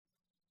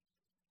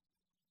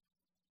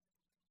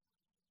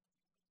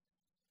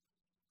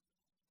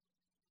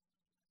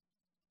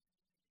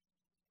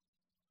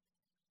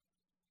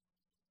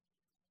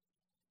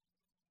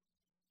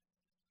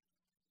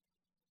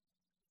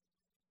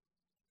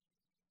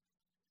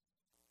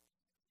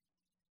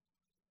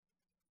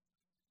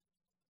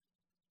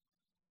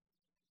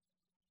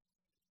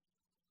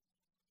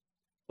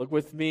Look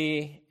with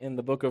me in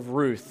the book of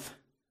Ruth.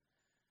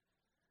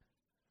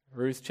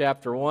 Ruth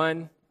chapter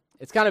 1.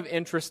 It's kind of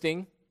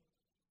interesting.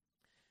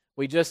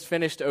 We just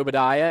finished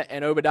Obadiah,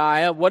 and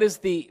Obadiah, what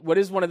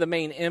is one of the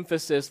main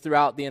emphasis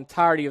throughout the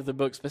entirety of the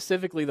book,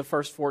 specifically the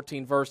first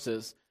 14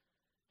 verses?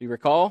 Do you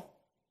recall?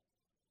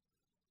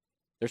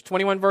 There's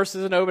 21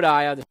 verses in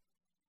Obadiah,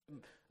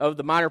 of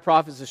the minor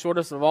prophets, the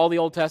shortest of all the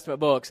Old Testament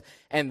books,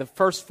 and the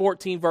first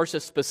 14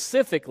 verses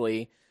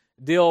specifically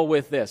deal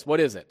with this. What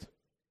is it?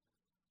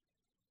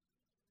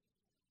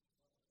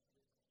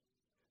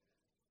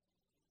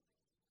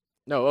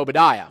 No,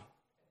 Obadiah.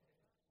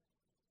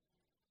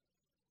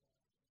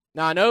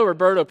 Now, I know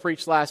Roberto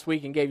preached last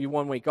week and gave you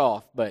 1 week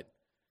off, but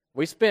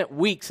we spent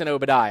weeks in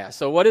Obadiah.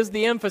 So what is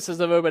the emphasis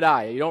of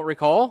Obadiah? You don't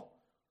recall?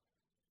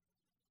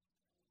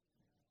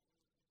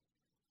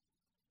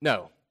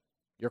 No.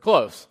 You're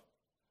close.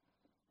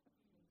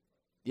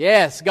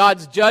 Yes,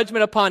 God's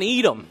judgment upon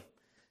Edom.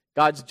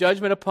 God's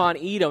judgment upon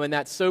Edom, and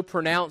that's so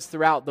pronounced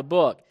throughout the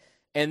book.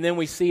 And then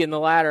we see in the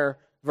latter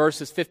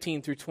verses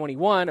 15 through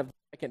 21 of the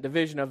second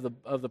division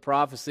of the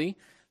prophecy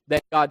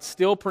that God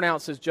still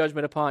pronounces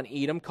judgment upon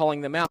Edom, calling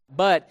them out,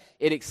 but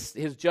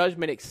his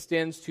judgment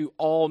extends to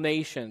all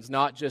nations,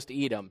 not just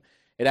Edom.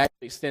 It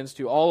actually extends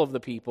to all of the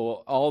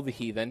people, all the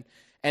heathen.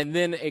 And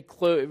then it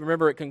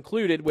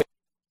concluded with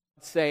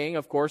saying,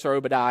 of course, or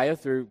Obadiah,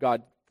 through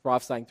God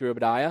prophesying through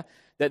Obadiah,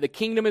 that the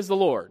kingdom is the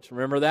Lord's.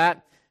 Remember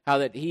that? How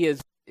that He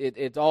is,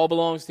 it all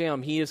belongs to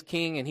Him. He is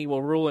king, and He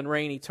will rule and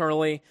reign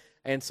eternally.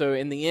 And so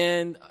in the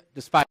end,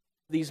 despite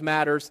these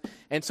matters,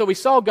 and so we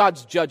saw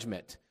God's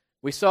judgment.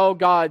 We saw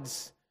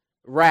God's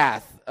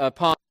wrath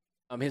upon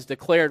them, His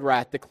declared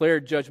wrath,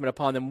 declared judgment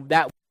upon them.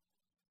 That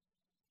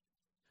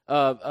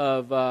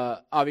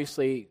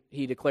obviously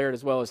He declared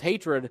as well as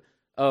hatred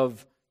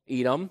of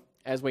Edom,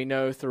 as we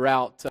know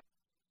throughout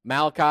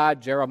Malachi,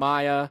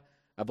 Jeremiah.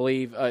 I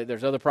believe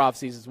there's other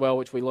prophecies as well,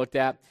 which we looked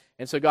at.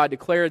 And so God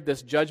declared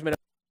this judgment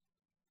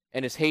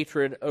and His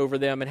hatred over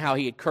them, and how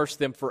He had cursed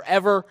them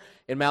forever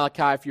in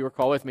Malachi, if you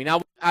recall with me.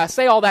 Now, I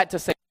say all that to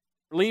say,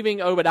 leaving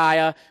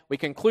Obadiah, we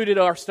concluded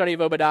our study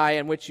of Obadiah,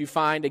 in which you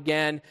find,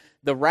 again,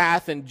 the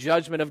wrath and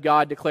judgment of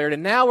God declared.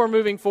 And now we're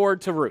moving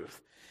forward to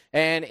Ruth.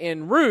 And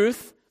in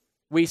Ruth,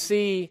 we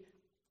see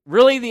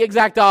really the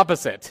exact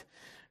opposite.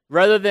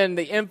 Rather than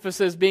the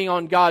emphasis being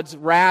on God's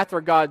wrath or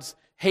God's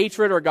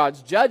hatred or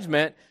God's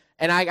judgment,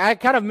 and I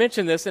kind of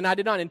mentioned this, and I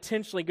did not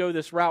intentionally go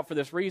this route for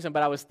this reason,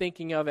 but I was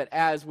thinking of it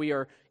as we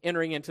are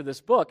entering into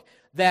this book,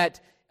 that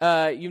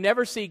you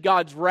never see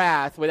God's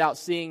wrath without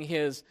seeing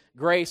His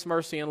grace,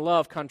 mercy, and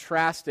love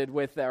contrasted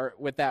with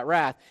that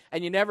wrath.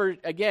 And you never,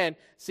 again,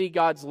 see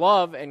God's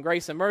love and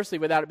grace and mercy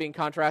without it being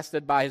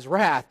contrasted by His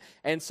wrath.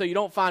 And so you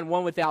don't find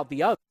one without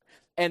the other.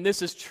 And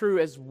this is true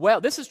as well.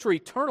 This is true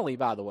eternally,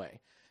 by the way,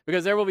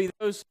 because there will be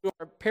those who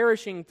are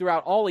perishing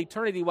throughout all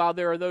eternity, while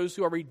there are those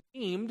who are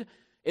redeemed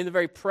in the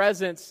very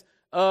presence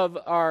of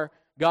our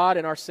God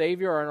and our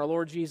Savior and our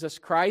Lord Jesus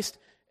Christ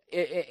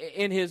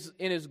in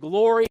His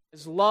glory,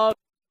 His love,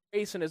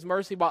 grace, and His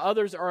mercy, while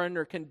others are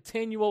under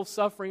continual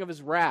suffering of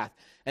His wrath.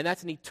 And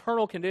that's an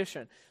eternal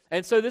condition.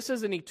 And so this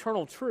is an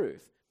eternal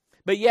truth.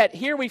 But yet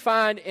here we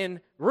find in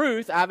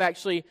Ruth, I've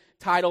actually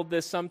titled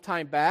this some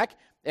time back,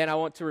 and I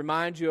want to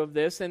remind you of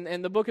this.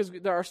 And the book is,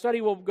 our study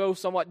will go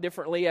somewhat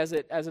differently as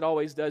it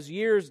always does.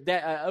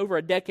 Over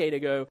a decade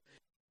ago,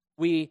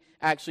 we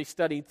actually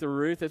studied through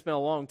Ruth. It's been a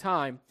long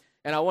time,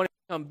 and I want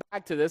to come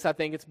back to this. I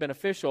think it's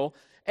beneficial.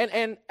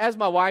 And as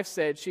my wife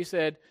said, she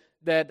said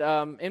that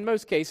in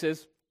most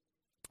cases,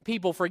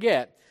 people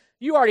forget.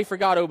 You already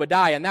forgot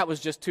Obadiah, and that was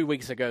just 2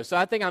 weeks ago. So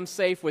I think I'm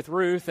safe with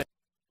Ruth and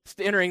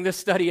entering this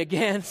study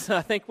again, so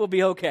I think we'll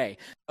be okay.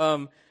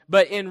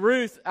 But in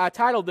Ruth, I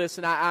titled this,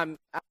 and I'm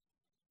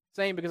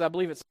saying because I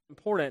believe it's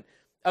important,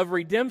 of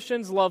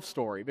redemption's love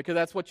story, because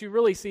that's what you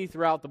really see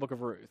throughout the book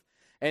of Ruth.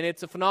 And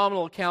it's a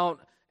phenomenal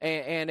account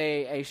and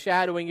a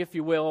shadowing, if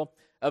you will,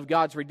 of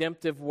God's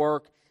redemptive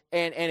work.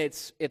 And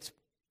it's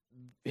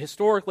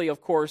historically,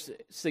 of course,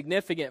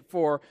 significant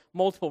for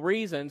multiple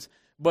reasons,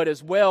 but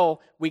as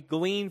well, we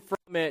glean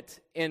from it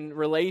in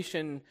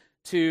relation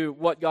to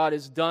what God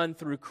has done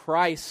through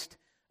Christ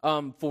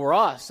for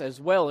us as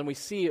well. And we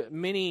see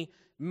many,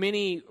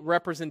 many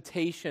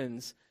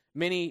representations,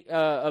 many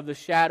of the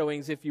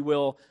shadowings, if you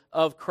will,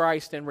 of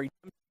Christ and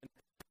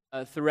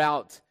redemption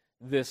throughout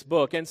this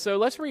book. And so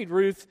let's read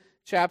Ruth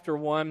chapter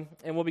 1,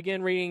 and we'll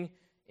begin reading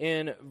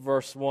in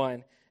verse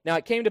 1. Now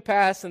it came to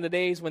pass in the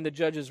days when the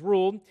judges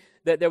ruled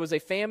that there was a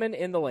famine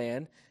in the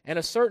land, and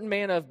a certain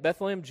man of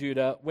Bethlehem,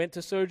 Judah, went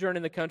to sojourn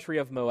in the country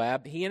of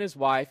Moab, he and his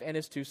wife and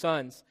his 2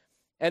 sons.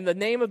 And the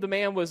name of the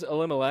man was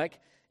Elimelech,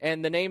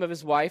 and the name of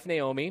his wife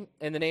Naomi,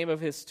 and the name of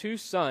his 2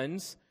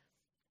 sons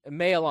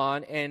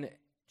Mahlon and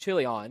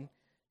Chilion,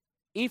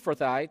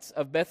 Ephrathites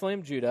of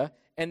Bethlehem, Judah,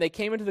 and they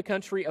came into the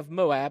country of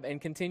Moab and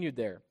continued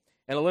there.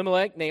 And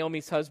Elimelech,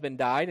 Naomi's husband,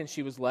 died, and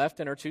she was left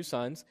and her 2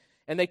 sons.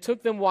 And they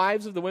took them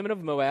wives of the women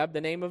of Moab.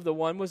 The name of the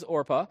one was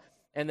Orpah,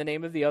 and the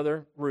name of the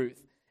other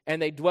Ruth.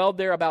 and they dwelled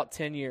there about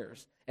 10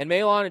 years. And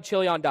Mahlon and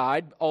Chilion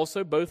died,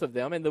 also both of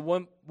them, and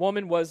the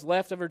woman was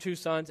left of her 2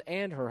 sons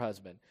and her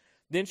husband.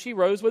 Then she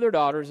rose with her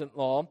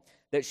daughters-in-law,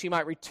 that she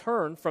might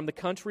return from the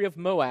country of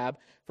Moab,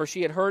 for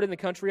she had heard in the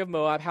country of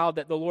Moab how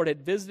that the Lord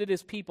had visited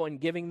his people in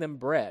giving them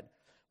bread.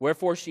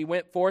 Wherefore she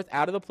went forth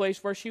out of the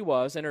place where she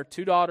was, and her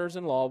 2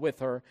 daughters-in-law with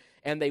her,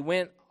 and they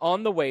went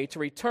on the way to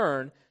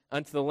return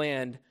unto the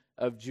land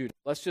of Judah.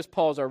 Let's just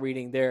pause our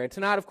reading there. And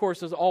tonight, of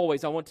course, as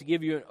always, I want to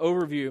give you an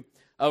overview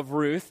of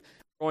Ruth.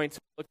 We're going to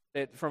look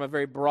at it from a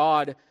very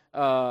broad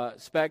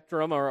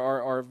spectrum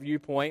or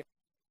viewpoint.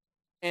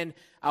 And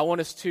I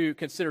want us to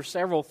consider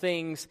several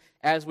things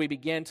as we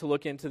begin to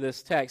look into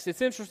this text.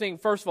 It's interesting,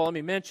 first of all, let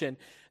me mention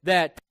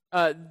that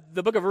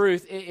the book of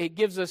Ruth, it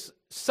gives us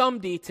some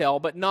detail,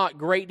 but not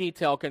great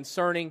detail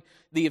concerning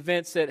the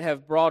events that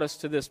have brought us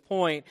to this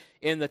point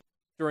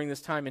during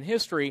this time in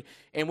history,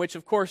 in which,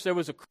 of course, there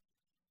was a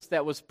crisis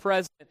that was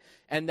present,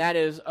 and that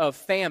is of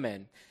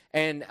famine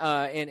and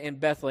in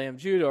Bethlehem,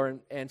 Judah.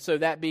 And so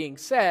that being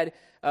said,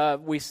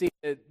 we see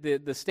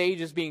the stage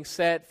is being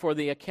set for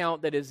the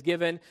account that is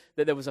given,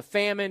 that there was a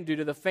famine. Due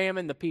to the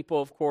famine, the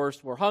people, of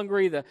course, were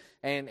hungry,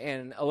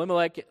 and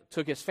Elimelech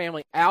took his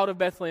family out of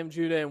Bethlehem,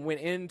 Judah, and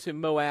went into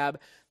Moab.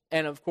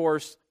 And, of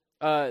course,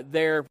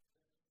 there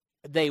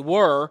they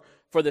were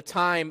for the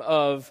time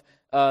of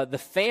the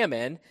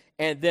famine.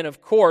 And then,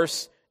 of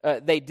course,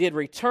 they did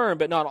return,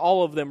 but not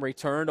all of them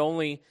returned.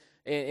 Only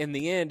in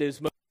the end,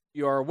 as most of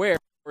you are aware,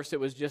 of course,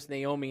 it was just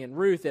Naomi and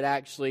Ruth that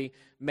actually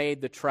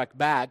made the trek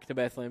back to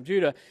Bethlehem,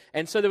 Judah.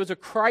 And so there was a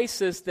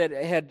crisis that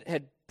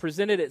had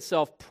presented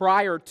itself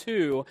prior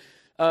to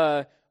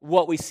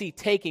what we see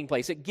taking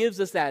place. It gives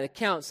us that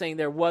account saying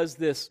there was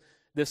this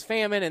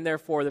famine, and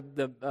therefore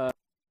the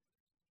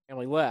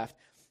family left.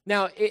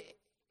 Now,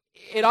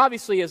 it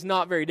obviously is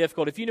not very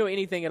difficult. If you know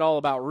anything at all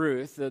about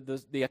Ruth,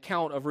 the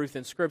account of Ruth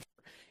in Scripture,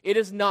 it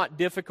is not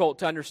difficult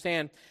to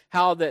understand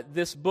how that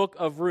this book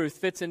of Ruth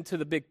fits into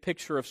the big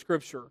picture of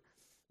Scripture.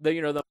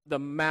 The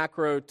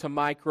macro to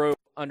micro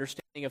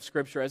understanding of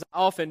Scripture. As I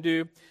often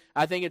do,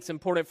 I think it's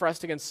important for us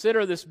to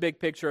consider this big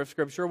picture of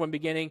Scripture when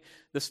beginning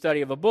the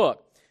study of a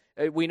book.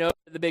 We know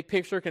that the big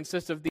picture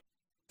consists of these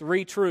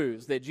 3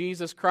 truths: that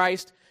Jesus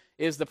Christ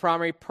is the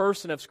primary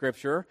person of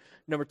Scripture.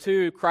 Number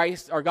 2,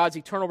 Christ, or God's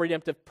eternal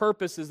redemptive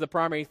purpose, is the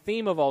primary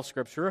theme of all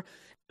Scripture.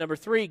 Number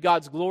 3,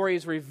 God's glory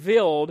is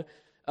revealed.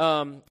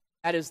 That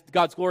is,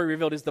 God's glory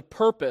revealed is the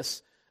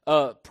purpose,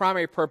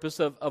 primary purpose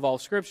of all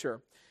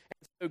Scripture.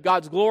 So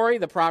God's glory,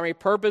 the primary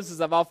purpose, as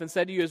I've often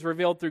said to you, is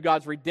revealed through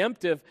God's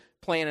redemptive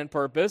plan and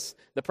purpose,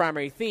 the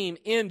primary theme,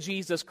 in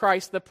Jesus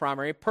Christ, the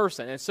primary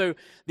person. And so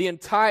the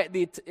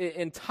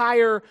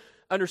entire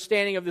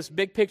understanding of this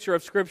big picture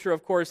of Scripture,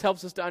 of course,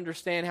 helps us to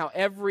understand how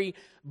every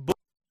book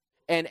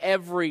and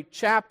every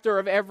chapter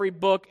of every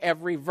book,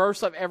 every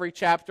verse of every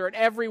chapter, and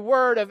every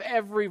word of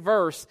every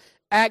verse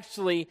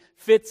actually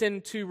fits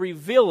into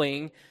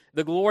revealing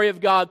the glory of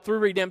God through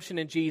redemption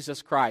in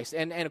Jesus Christ.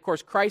 And of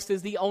course, Christ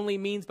is the only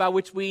means by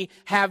which we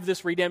have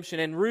this redemption.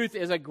 And Ruth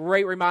is a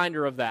great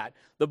reminder of that,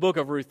 the book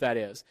of Ruth, that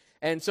is.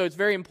 And so it's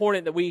very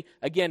important that we,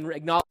 again,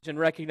 acknowledge and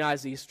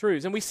recognize these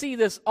truths. And we see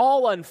this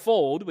all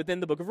unfold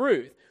within the book of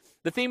Ruth.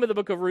 The theme of the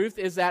book of Ruth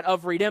is that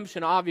of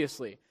redemption,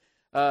 obviously.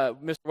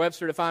 Mr.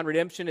 Webster defined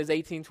redemption as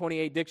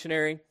 1828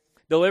 dictionary: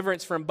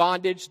 deliverance from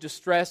bondage,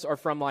 distress, or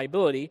from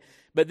liability.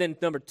 But then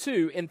number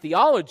 2, in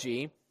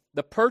theology,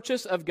 the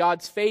purchase of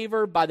God's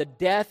favor by the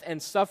death and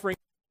suffering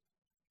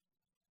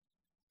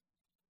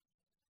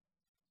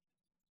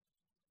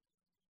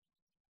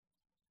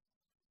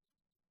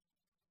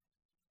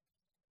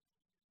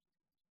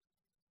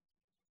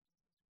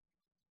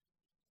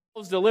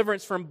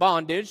deliverance from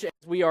bondage. As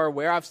we are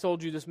aware, I've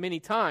told you this many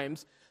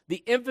times,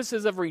 the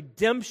emphasis of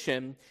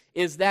redemption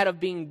is that of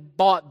being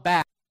bought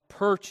back,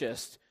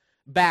 purchased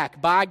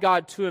back by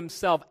God to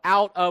Himself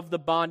out of the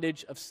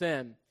bondage of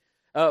sin.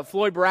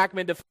 Floyd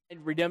Brackman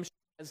defined redemption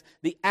as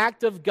the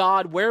act of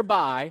God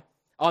whereby,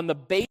 on the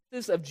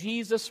basis of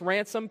Jesus'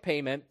 ransom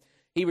payment,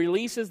 He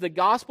releases the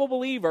gospel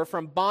believer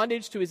from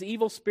bondage to his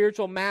evil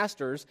spiritual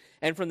masters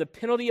and from the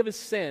penalty of his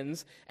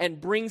sins,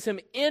 and brings him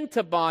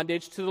into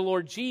bondage to the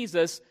Lord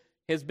Jesus,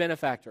 His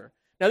benefactor.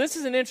 Now, this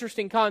is an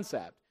interesting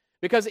concept,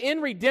 because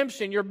in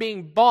redemption, you're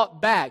being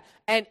bought back.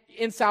 And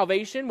in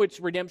salvation, which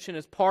redemption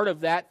is part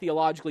of that,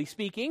 theologically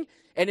speaking,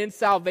 and in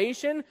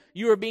salvation,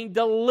 you are being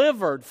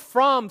delivered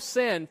from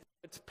sin, from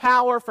its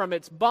power, from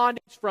its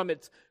bondage, from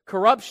its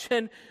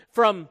corruption,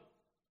 from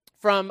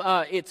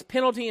its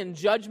penalty and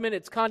judgment,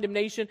 its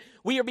condemnation.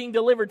 We are being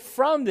delivered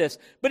from this.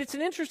 But it's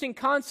an interesting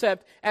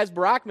concept, as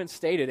Brackman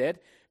stated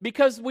it,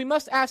 because we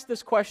must ask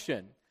this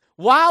question: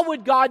 why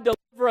would God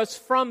deliver us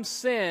from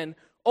sin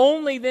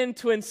only then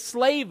to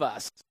enslave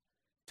us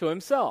to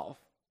Himself?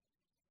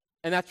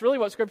 And that's really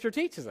what Scripture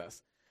teaches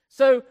us.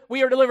 So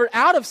we are delivered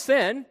out of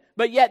sin,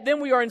 but yet then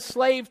we are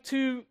enslaved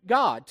to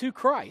God, to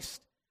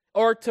Christ,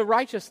 or to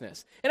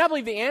righteousness. And I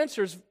believe the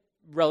answer is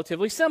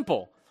relatively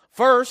simple.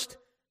 First,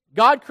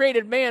 God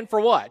created man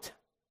for what?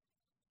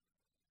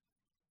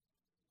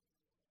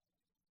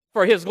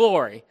 For His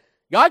glory.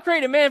 God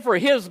created man for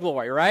His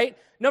glory, right?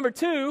 Number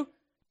two,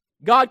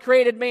 God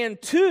created man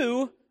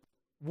to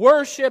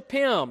worship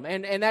Him,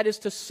 and that is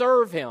to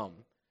serve Him.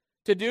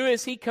 To do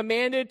as He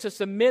commanded, to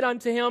submit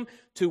unto Him,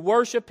 to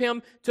worship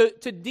Him.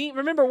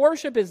 Remember,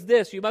 worship is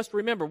this. You must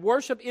remember,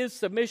 worship is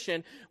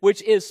submission,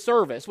 which is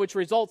service, which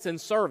results in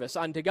service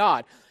unto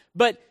God.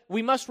 But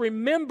we must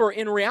remember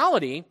in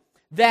reality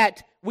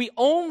that we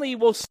only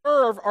will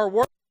serve or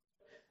worship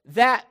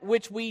that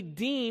which we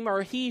deem,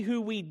 or he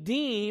who we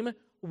deem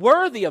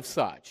worthy of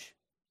such.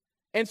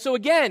 And so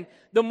again,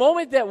 the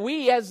moment that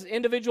we as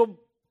individuals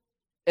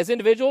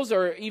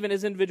or even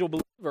as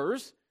individual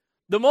believers,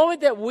 the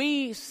moment that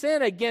we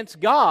sin against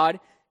God,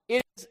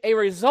 it is a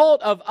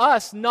result of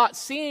us not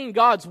seeing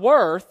God's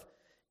worth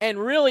and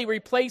really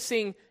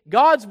replacing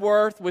God's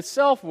worth with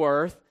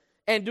self-worth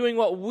and doing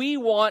what we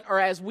want or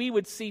as we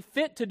would see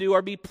fit to do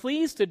or be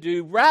pleased to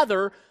do,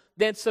 rather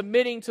than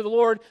submitting to the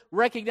Lord,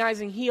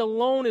 recognizing He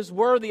alone is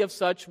worthy of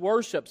such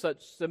worship,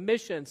 such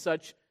submission,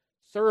 such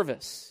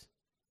service.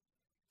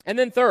 And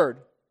then third,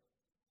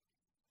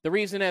 the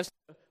reason as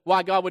to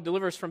why God would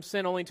deliver us from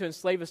sin only to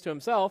enslave us to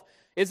Himself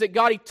is that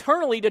God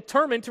eternally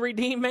determined to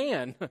redeem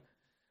man.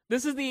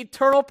 This is the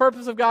eternal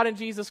purpose of God in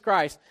Jesus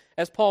Christ,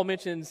 as Paul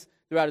mentions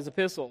throughout his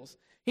epistles.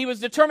 He was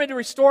determined to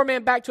restore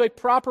man back to a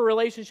proper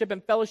relationship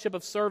and fellowship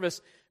of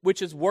service,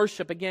 which is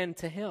worship again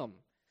to Him.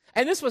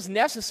 And this was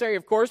necessary,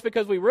 of course,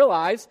 because we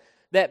realize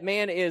that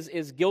man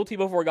is guilty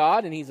before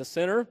God and he's a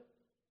sinner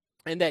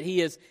and that he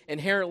is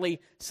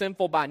inherently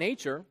sinful by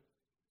nature.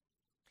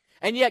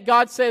 And yet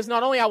God says,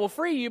 not only I will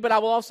free you, but I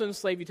will also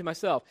enslave you to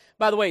myself.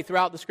 By the way,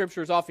 throughout the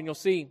Scriptures, often you'll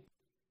see,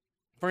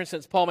 for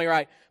instance, Paul may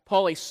write,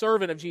 Paul, a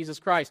servant of Jesus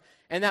Christ.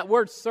 And that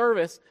word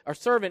service or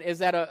servant is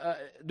that a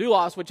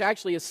doulos, which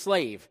actually is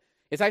slave.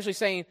 It's actually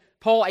saying,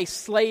 Paul, a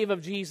slave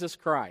of Jesus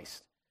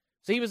Christ.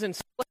 So he was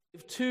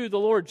enslaved to the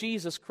Lord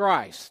Jesus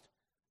Christ.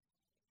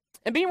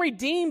 And being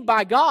redeemed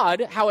by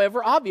God,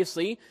 however,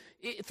 obviously,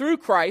 through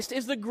Christ,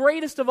 is the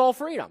greatest of all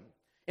freedom.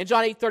 In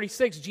John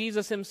 8:36,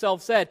 Jesus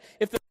Himself said,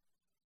 if the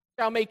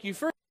Son shall make you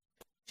free,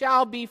 you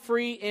shall be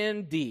free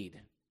indeed.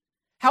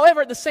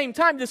 However, at the same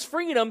time, this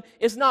freedom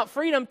is not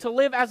freedom to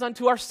live as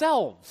unto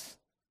ourselves.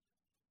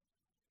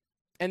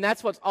 And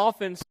that's what's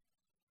often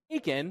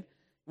taken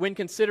when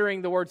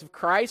considering the words of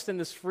Christ and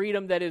this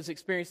freedom that is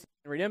experienced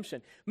in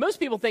redemption. Most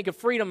people think of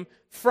freedom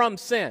from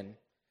sin.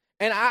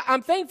 And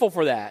I'm thankful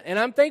for that. And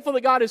I'm thankful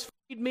that God has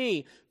freed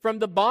me from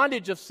the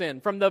bondage of sin,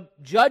 from the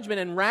judgment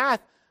and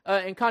wrath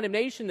and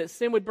condemnation that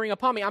sin would bring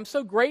upon me. I'm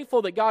so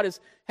grateful that God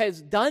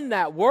has done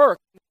that work,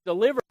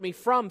 delivered me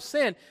from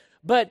sin.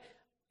 But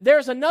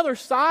there's another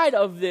side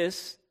of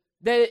this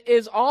that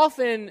is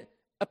often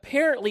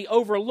apparently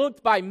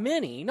overlooked by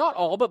many, not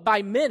all, but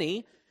by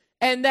many,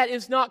 and that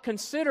is not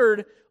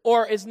considered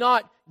or is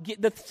not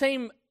the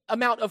same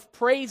amount of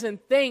praise and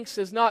thanks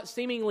is not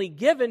seemingly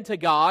given to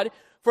God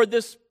for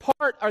this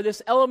part or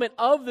this element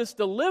of this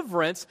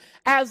deliverance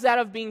as that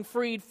of being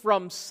freed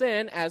from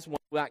sin as one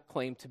that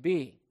claimed to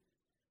be.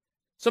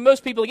 So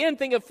most people again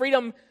think of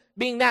freedom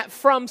being that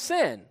from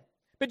sin.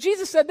 But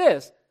Jesus said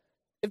this,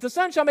 if the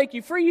Son shall make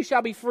you free, you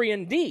shall be free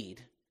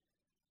indeed.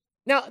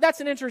 Now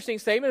that's an interesting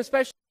statement,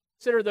 especially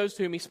consider those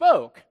to whom He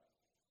spoke.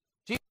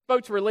 Jesus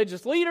spoke to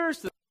religious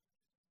leaders,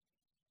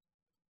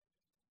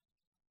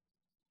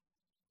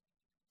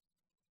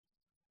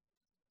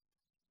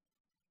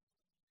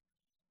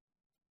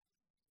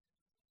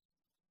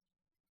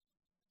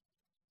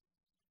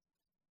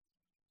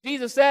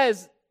 Jesus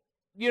says,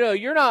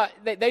 you're not,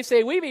 they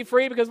say we be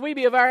free because we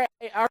be of our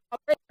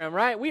Abraham,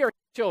 right? We are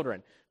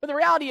children. But the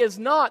reality is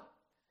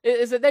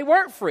that they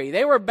weren't free.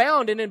 They were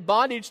bound and in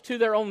bondage to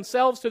their own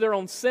selves, to their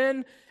own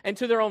sin, and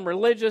to their own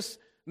religious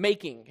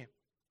making.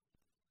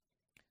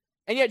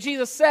 And yet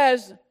Jesus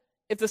says,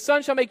 if the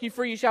Son shall make you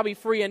free, you shall be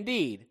free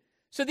indeed.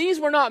 So these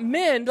were not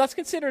men, let's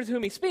consider to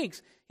whom He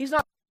speaks. He's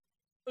not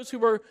those who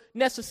were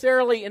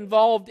necessarily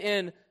involved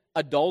in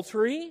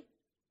adultery,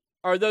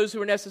 or those who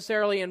were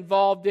necessarily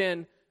involved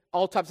in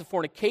all types of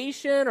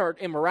fornication or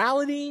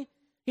immorality.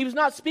 He was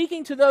not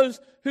speaking to those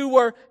who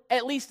were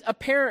at least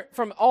apparent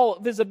from all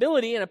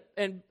visibility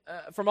and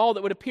from all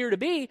that would appear to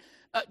be,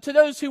 to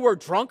those who were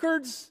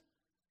drunkards,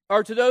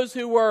 or to those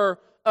who were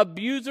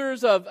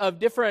abusers of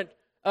different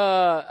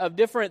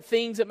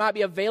things that might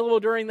be available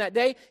during that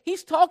day.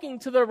 He's talking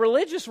to the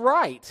religious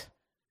right.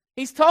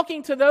 He's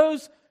talking to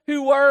those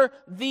who were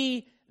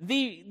the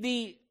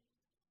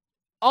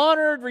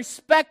honored,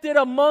 respected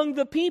among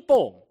the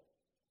people.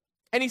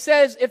 And He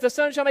says, if the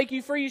Son shall make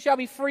you free, you shall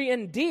be free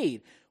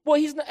indeed.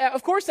 Well,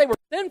 of course they were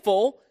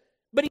sinful,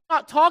 but He's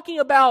not talking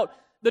about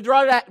the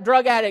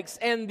drug addicts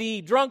and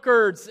the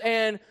drunkards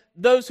and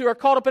those who are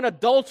caught up in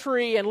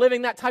adultery and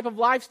living that type of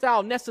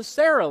lifestyle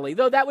necessarily,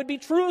 though that would be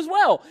true as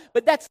well.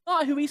 But that's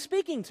not who He's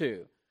speaking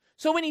to.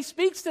 So when He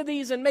speaks to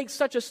these and makes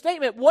such a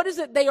statement, what is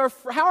it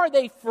how are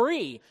they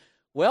free?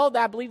 Well,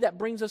 I believe that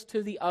brings us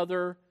to the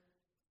other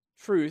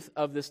truth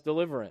of this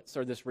deliverance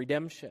or this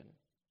redemption.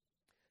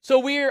 So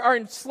we are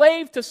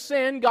enslaved to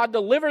sin. God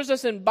delivers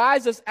us and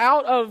buys us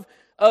out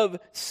of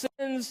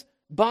sin's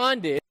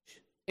bondage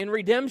in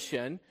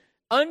redemption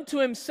unto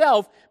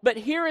himself. But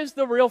here is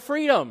the real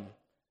freedom.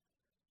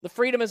 The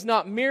freedom is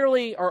not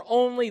merely or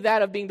only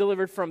that of being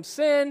delivered from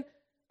sin,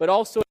 but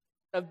also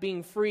of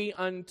being free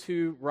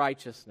unto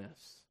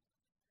righteousness.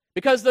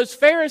 Because those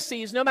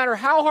Pharisees, no matter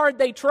how hard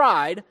they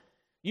tried,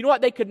 you know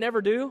what they could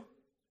never do?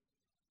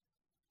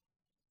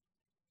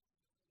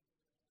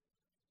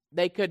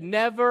 They could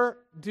never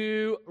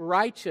do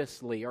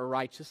righteously or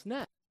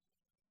righteousness.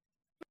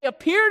 They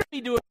appear to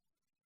be doing it.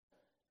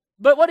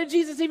 But what did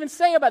Jesus even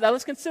say about that?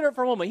 Let's consider it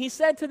for a moment. He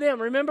said to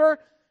them, remember,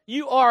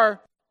 you are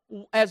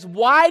as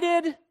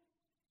whited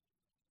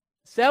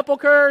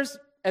sepulchres,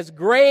 as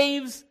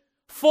graves,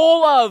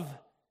 full of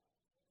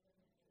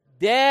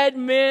dead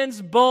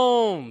men's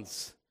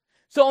bones.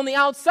 So on the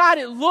outside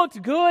it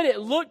looked good, it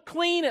looked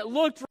clean, it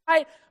looked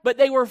right, but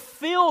they were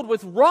filled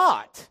with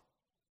rot.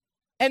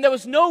 And there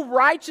was no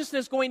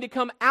righteousness going to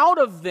come out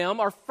of them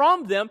or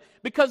from them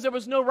because there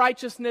was no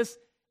righteousness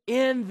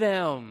in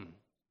them.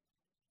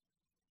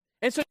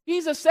 And so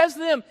Jesus says to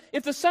them,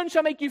 if the Son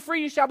shall make you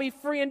free, you shall be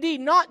free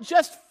indeed. Not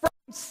just from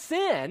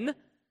sin,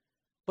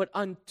 but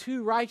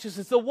unto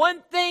righteousness. The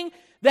one thing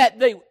that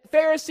the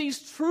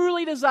Pharisees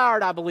truly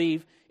desired, I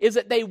believe, is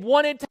that they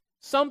wanted to have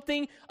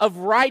something of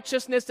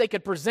righteousness they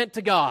could present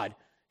to God.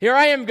 Here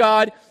I am,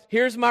 God.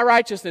 Here's my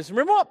righteousness.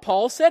 Remember what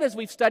Paul said as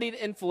we've studied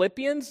in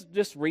Philippians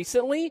just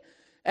recently,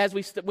 as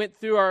we went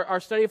through our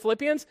study of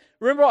Philippians?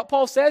 Remember what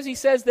Paul says? He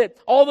says that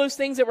all those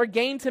things that were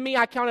gained to me,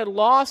 I counted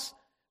loss.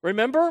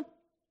 Remember?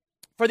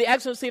 For the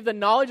excellency of the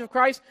knowledge of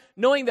Christ,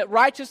 knowing that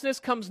righteousness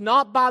comes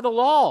not by the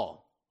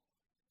law,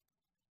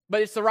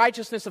 but it's the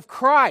righteousness of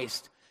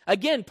Christ.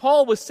 Again,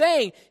 Paul was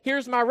saying,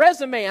 here's my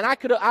resume, and I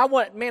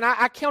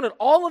counted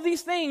all of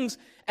these things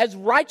as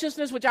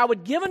righteousness, which I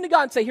would give unto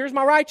God and say, here's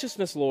my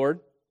righteousness,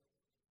 Lord.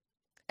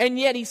 And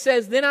yet he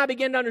says, then I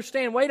began to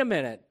understand, wait a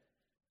minute,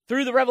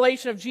 through the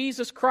revelation of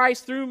Jesus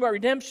Christ, through my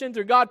redemption,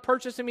 through God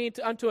purchasing me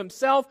unto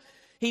himself,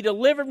 he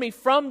delivered me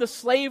from the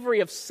slavery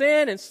of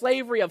sin and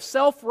slavery of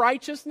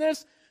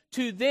self-righteousness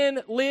to then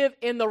live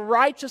in the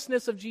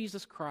righteousness of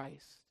Jesus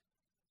Christ.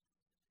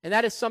 And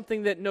that is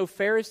something that no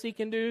Pharisee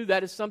can do.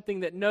 That is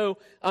something that no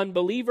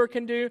unbeliever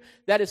can do.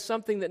 That is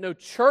something that no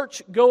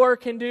church-goer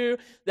can do.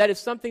 That is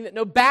something that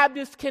no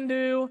Baptist can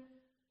do.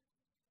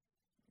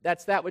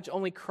 That's that which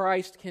only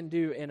Christ can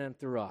do in and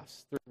through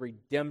us, through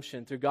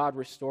redemption, through God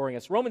restoring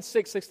us. Romans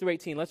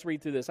 6:6-18. Let's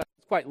read through this.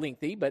 It's quite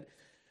lengthy, but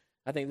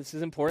I think this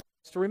is important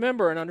to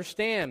remember and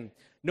understand.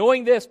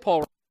 Knowing this,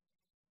 Paul.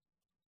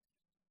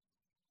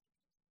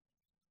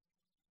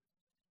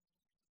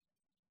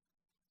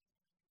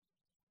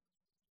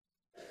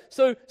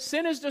 So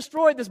sin is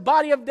destroyed. This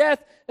body of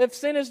death of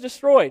sin is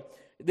destroyed.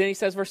 Then he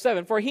says, verse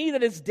 7, for he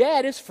that is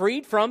dead is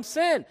freed from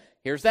sin.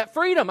 Here's that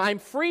freedom. I'm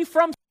free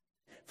from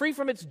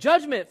its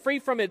judgment, free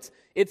from its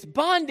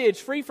bondage,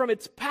 free from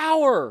its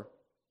power.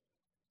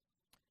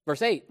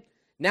 Verse 8.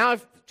 Now,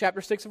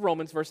 chapter 6 of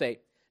Romans, verse 8.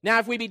 Now,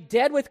 if we be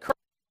dead with Christ,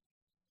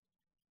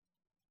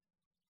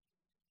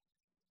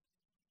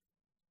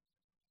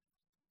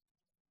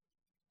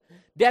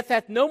 death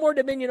hath no more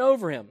dominion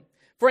over him.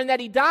 For in that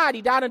he died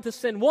unto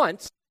sin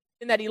once.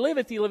 In that he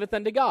liveth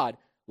unto God.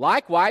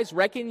 Likewise,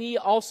 reckon ye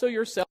also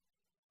yourselves.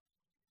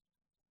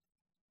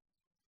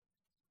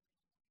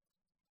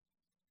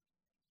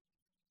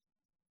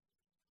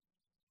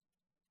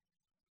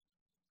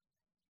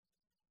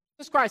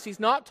 Jesus Christ, he's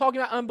not talking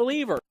about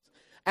unbelievers.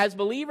 As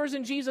believers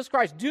in Jesus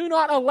Christ, do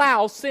not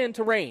allow sin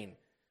to reign.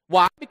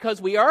 Why?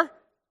 Because we are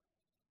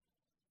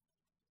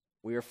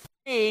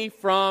free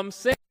from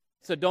sin.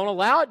 So don't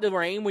allow it to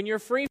reign when you're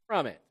free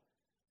from it.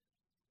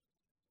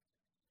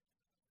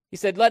 He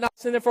said, let not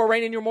sin therefore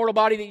reign in your mortal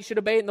body that you should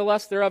obey it in the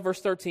lust thereof.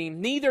 Verse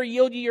 13, neither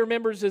yield ye your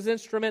members as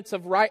instruments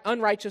of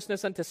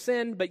unrighteousness unto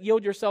sin, but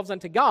yield yourselves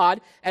unto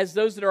God as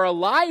those that are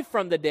alive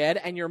from the dead,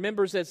 and your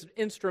members as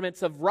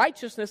instruments of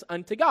righteousness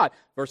unto God.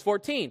 Verse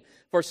 14,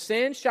 for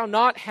sin shall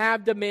not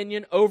have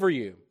dominion over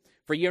you,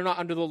 for ye are not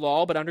under the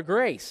law, but under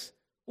grace.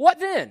 What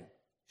then?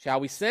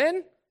 Shall we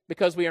sin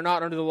because we are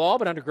not under the law,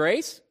 but under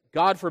grace?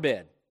 God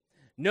forbid.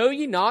 Know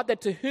ye not that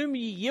to whom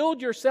ye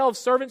yield yourselves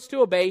servants to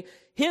obey,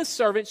 his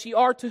servants ye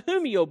are to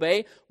whom ye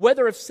obey,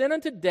 whether of sin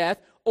unto death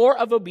or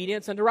of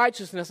obedience unto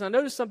righteousness. Now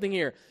notice something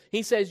here.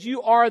 He says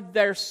you are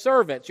their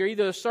servants. You're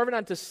either a servant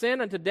unto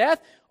sin, unto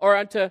death, or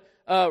unto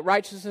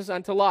righteousness,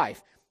 unto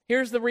life.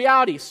 Here's the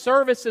reality.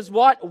 Service is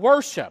what?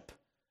 Worship.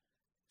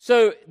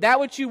 So that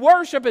which you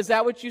worship is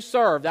that which you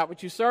serve. That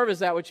which you serve is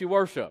that which you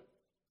worship.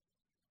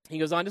 He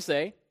goes on to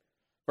say,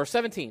 verse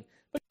 17,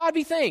 but God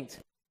be thanked,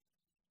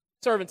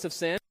 servants of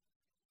sin,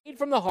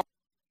 from the heart.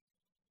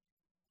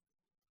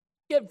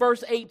 Get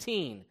verse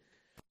 18.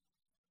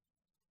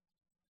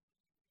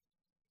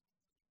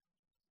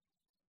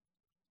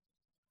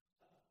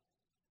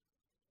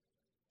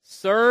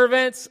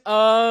 Servants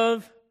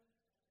of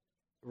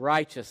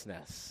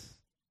righteousness.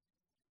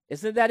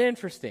 Isn't that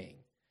interesting?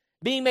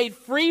 Being made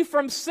free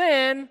from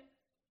sin,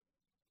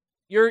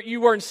 you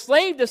were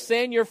enslaved to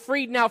sin, you're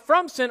freed now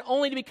from sin,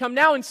 only to become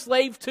now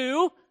enslaved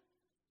to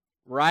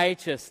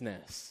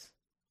righteousness.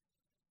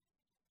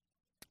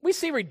 We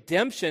see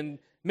redemption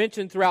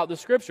mentioned throughout the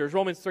Scriptures.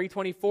 Romans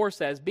 3:24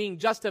 says, being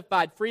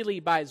justified freely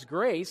by His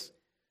grace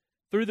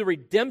through the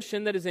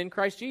redemption that is in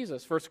Christ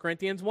Jesus. 1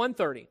 Corinthians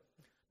 1:30.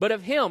 But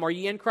of Him are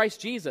ye in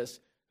Christ Jesus,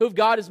 who of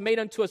God has made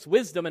unto us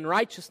wisdom and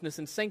righteousness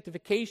and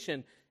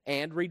sanctification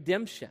and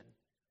redemption.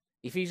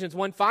 Ephesians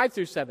 1:5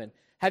 through 7.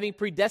 Having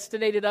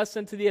predestinated us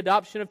unto the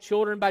adoption of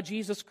children by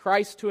Jesus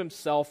Christ to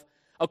Himself,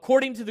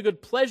 according to the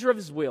good pleasure of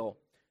His will,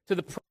 to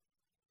the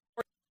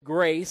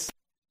grace,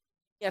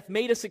 He hath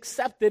made us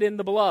accepted in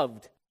the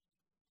beloved.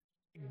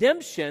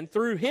 Redemption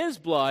through His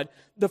blood,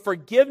 the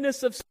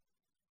forgiveness of sin,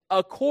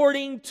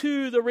 according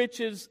to the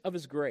riches of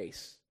His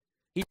grace.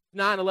 Hebrews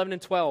 9:11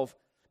 and 12.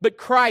 But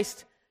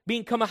Christ,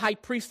 being come a high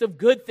priest of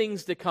good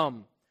things to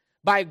come,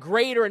 by a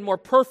greater and more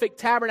perfect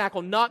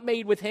tabernacle, not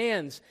made with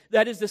hands,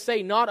 that is to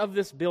say, not of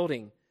this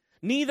building,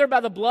 neither by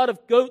the blood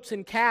of goats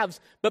and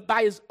calves, but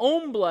by His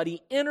own blood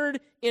He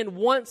entered in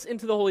once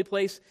into the holy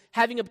place,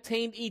 having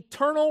obtained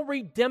eternal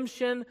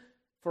redemption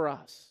for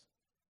us.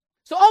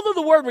 So although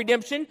the word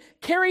redemption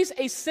carries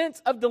a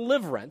sense of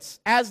deliverance,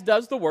 as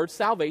does the word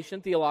salvation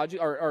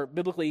theologically, or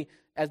biblically,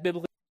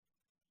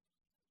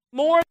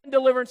 more than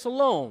deliverance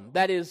alone.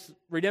 That is,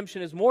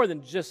 redemption is more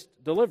than just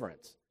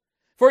deliverance.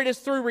 For it is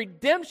through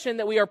redemption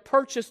that we are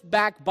purchased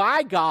back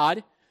by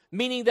God,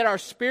 meaning that our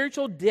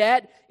spiritual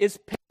debt is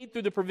paid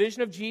through the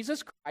provision of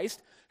Jesus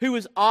Christ, who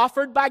is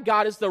offered by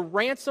God as the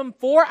ransom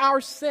for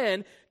our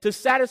sin to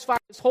satisfy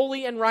His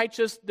holy and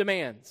righteous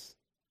demands.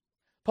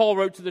 Paul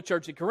wrote to the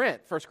church at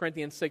Corinth, 1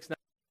 Corinthians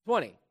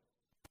 6:20.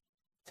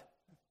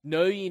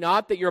 Know ye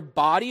not that your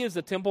body is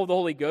the temple of the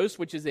Holy Ghost,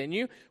 which is in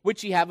you,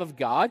 which ye have of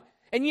God,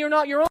 and ye are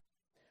not your own?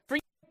 For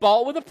ye are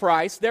bought with a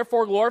price,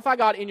 therefore glorify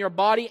God in your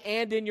body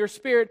and in your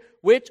spirit,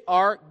 which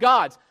are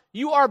God's.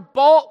 You are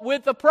bought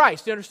with a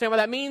price. Do you understand what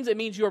that means? It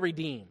means you are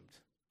redeemed.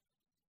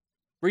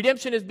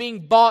 Redemption is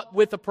being bought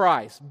with a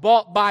price,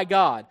 bought by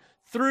God,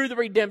 through the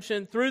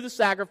redemption, through the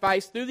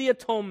sacrifice, through the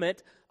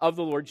atonement of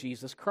the Lord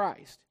Jesus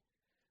Christ.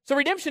 So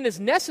redemption is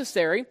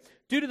necessary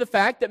due to the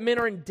fact that men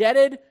are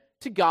indebted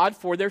to God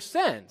for their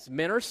sins.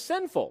 Men are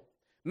sinful.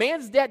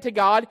 Man's debt to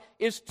God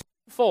is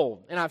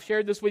twofold, and I've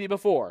shared this with you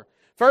before.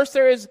 First,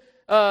 there is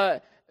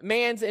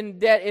man's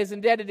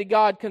indebted to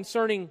God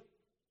concerning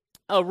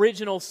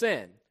original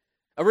sin.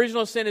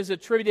 Original sin is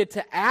attributed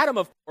to Adam,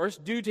 of course,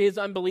 due to his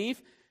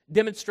unbelief,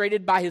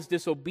 demonstrated by his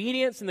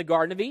disobedience in the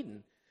Garden of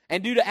Eden.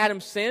 And due to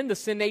Adam's sin, the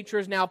sin nature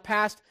is now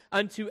passed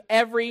unto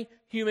every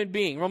human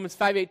being. Romans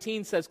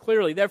 5:18 says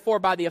clearly, therefore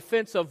by the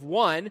offense of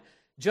one,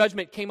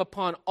 judgment came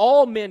upon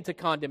all men to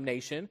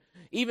condemnation.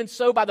 Even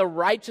so, by the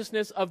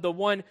righteousness of the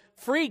one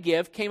free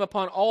gift came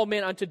upon all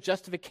men unto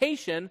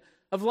justification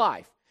of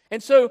life.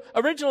 And so,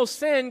 original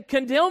sin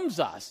condemns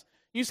us.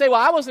 You say,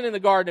 well, I wasn't in the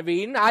Garden of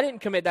Eden. I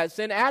didn't commit that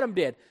sin. Adam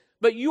did.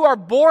 But you are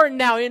born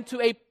now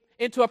into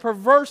a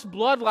perverse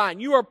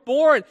bloodline. You are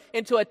born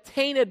into a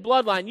tainted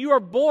bloodline. You are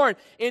born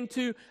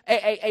into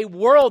a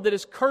world that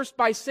is cursed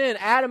by sin.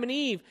 Adam and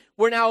Eve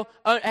were now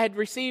had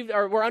received,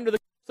 or were under the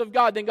curse of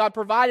God. Then God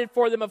provided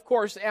for them, of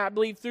course, I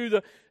believe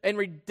through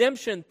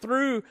redemption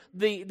through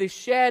the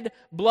shed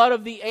blood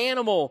of the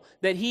animal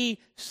that He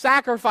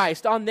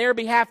sacrificed on their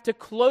behalf to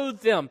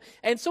clothe them.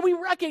 And so we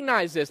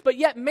recognize this, but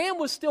yet man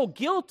was still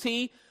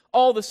guilty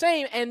all the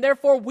same, and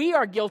therefore we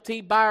are guilty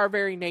by our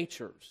very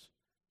natures.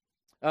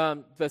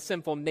 The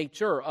sinful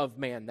nature of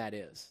man, that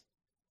is.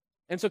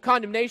 And so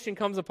condemnation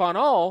comes upon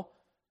all.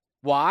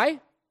 Why?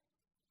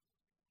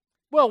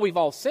 Well, we've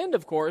all sinned,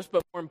 of course,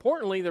 but more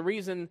importantly, the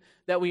reason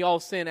that we all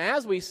sin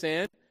as we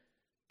sin,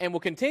 and will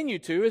continue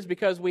to, is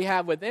because we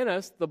have within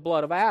us the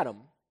blood of Adam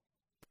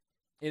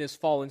in his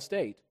fallen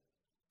state.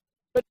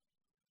 But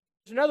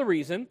there's another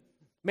reason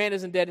man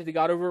is indebted to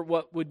God over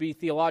what would be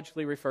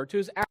theologically referred to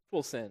as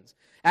actual sins.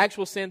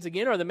 Actual sins,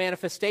 again, are the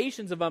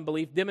manifestations of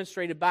unbelief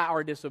demonstrated by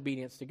our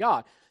disobedience to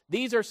God.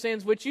 These are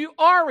sins which you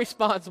are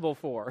responsible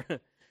for,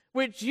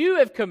 which you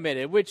have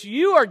committed, which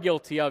you are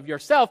guilty of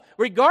yourself,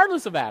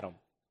 regardless of Adam.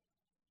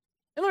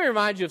 And let me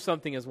remind you of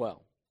something as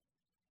well.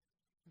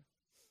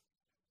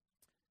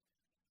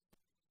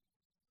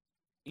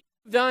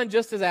 You've done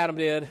just as Adam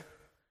did,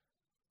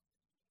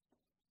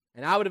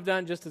 and I would have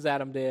done just as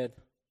Adam did.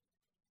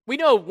 We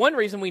know one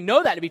reason we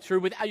know that to be true.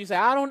 Without you say,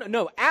 I don't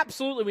know.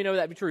 Absolutely we know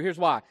that to be true. Here's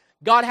why.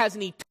 God has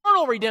an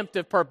eternal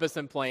redemptive purpose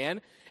and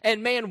plan,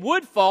 and man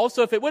would fall.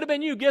 So if it would have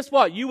been you, guess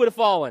what? You would have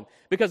fallen,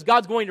 because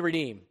God's going to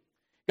redeem.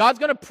 God's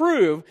going to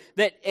prove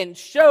that and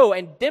show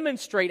and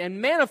demonstrate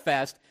and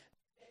manifest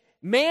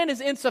man is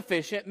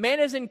insufficient,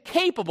 man is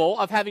incapable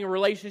of having a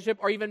relationship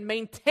or even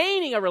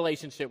maintaining a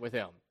relationship with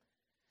Him.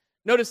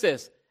 Notice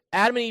this.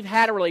 Adam and Eve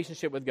had a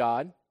relationship with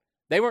God.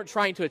 They weren't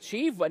trying to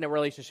achieve a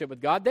relationship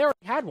with God. They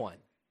already had one.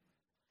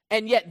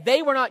 And yet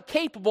they were not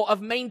capable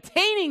of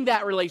maintaining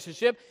that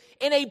relationship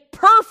in a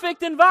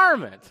perfect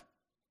environment.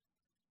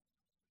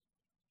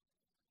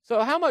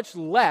 So how much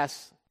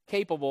less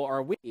capable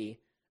are we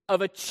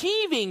of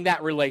achieving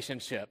that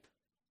relationship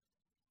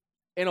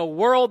in a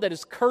world that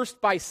is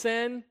cursed by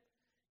sin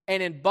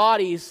and in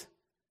bodies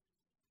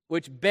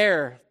which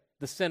bear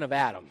the sin of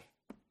Adam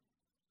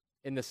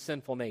in the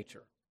sinful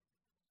nature?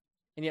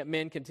 and yet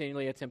men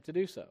continually attempt to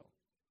do so.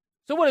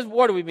 So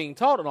what are we being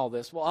taught in all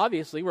this? Well,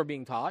 obviously we're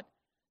being taught,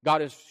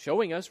 God is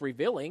showing us,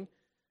 revealing,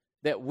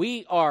 that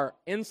we are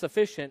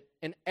insufficient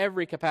in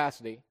every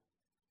capacity,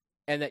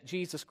 and that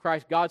Jesus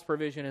Christ, God's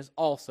provision, is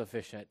all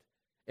sufficient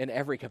in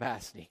every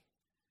capacity.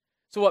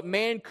 So what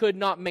man could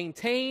not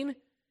maintain,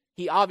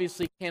 he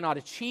obviously cannot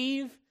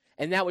achieve,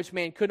 and that which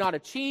man could not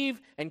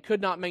achieve and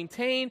could not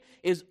maintain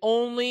is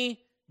only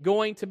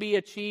going to be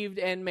achieved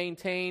and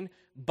maintained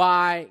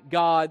by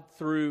God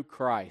through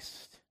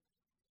Christ.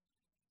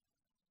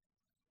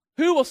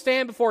 Who will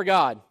stand before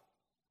God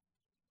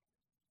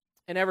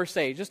and ever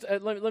say, just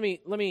let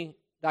me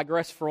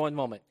digress for one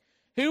moment.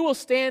 Who will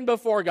stand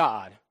before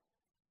God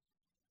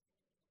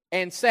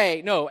and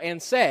say,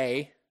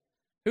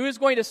 who is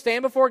going to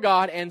stand before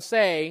God and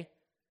say,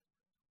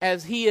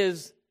 as he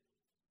is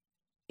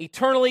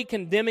eternally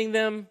condemning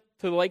them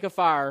to the lake of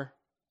fire,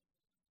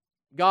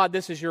 God,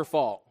 this is your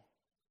fault?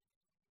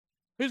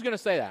 Who's going to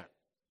say that?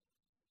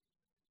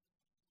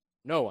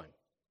 No one.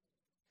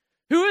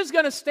 Who is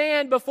going to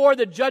stand before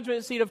the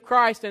judgment seat of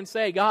Christ and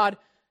say, God,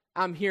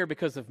 I'm here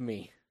because of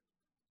me?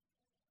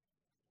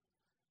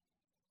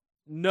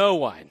 No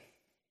one.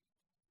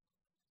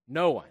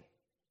 No one.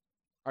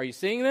 Are you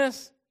seeing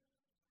this?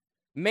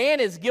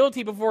 Man is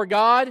guilty before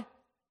God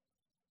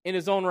in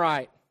his own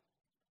right.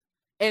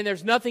 And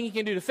there's nothing he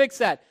can do to fix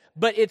that.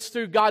 But it's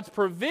through God's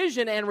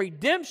provision and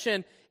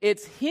redemption.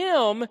 It's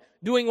Him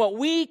doing what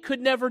we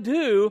could never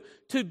do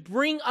to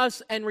bring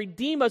us and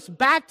redeem us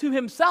back to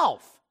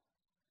Himself.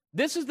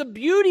 This is the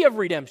beauty of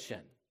redemption.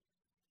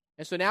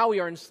 And so now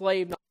we are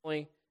enslaved, not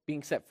only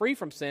being set free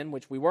from sin,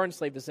 which we were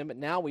enslaved to sin, but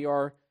now we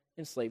are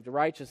enslaved to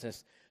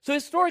righteousness. So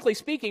historically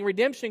speaking,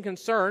 redemption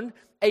concerned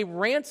a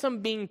ransom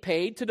being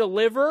paid to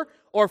deliver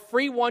or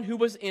free one who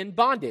was in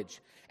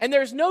bondage. And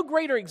there's no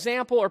greater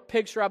example or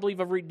picture, I believe,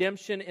 of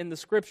redemption in the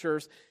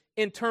Scriptures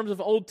in terms of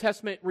Old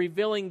Testament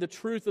revealing the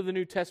truth of the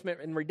New Testament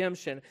and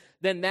redemption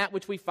than that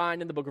which we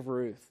find in the book of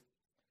Ruth.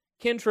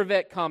 Ken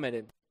Trevett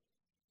commented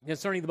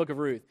concerning the book of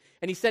Ruth.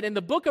 And he said, in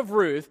the book of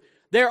Ruth,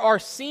 there are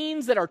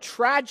scenes that are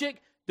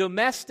tragic,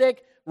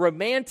 domestic,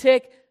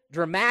 romantic,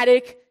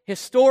 dramatic,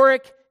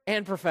 historic,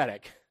 and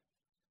prophetic.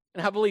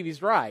 And I believe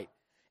he's right.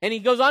 And he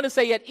goes on to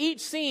say, yet each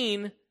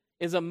scene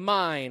is a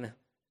mine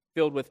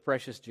filled with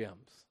precious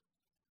gems.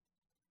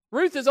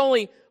 Ruth is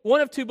only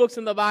one of two books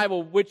in the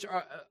Bible which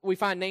we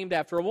find named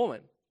after a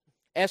woman.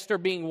 Esther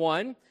being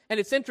one. And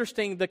it's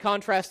interesting, the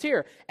contrast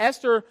here.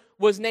 Esther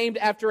was named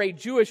after a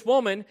Jewish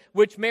woman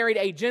which married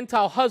a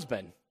Gentile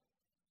husband,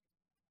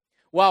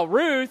 while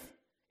Ruth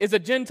is a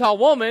Gentile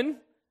woman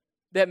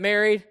that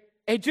married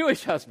a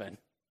Jewish husband.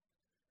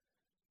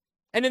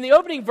 And in the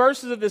opening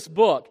verses of this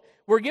book,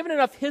 we're given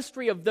enough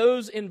history of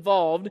those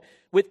involved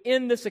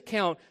within this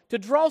account to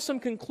draw some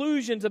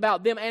conclusions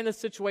about them and the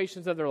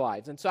situations of their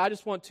lives. And so I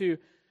just want to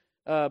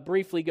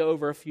briefly go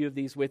over a few of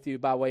these with you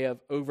by way of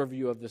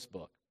overview of this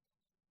book.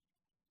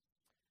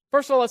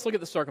 First of all, let's look at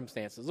the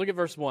circumstances. Look at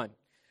verse 1.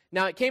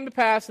 Now it came to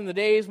pass in the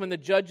days when the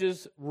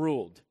judges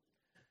ruled.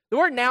 The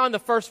word now in the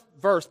first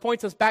verse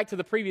points us back to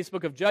the previous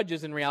book of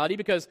Judges in reality,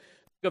 because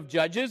the book of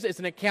Judges is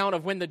an account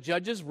of when the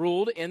judges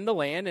ruled in the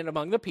land and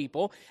among the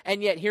people,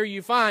 and yet here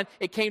you find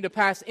it came to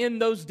pass in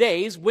those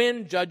days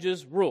when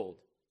judges ruled.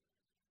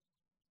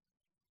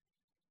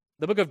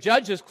 The book of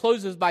Judges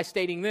closes by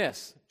stating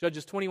this,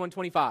 Judges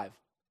 21:25.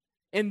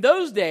 In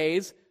those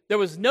days there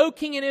was no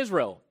king in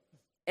Israel.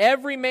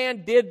 Every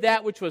man did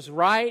that which was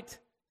right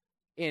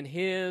in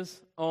his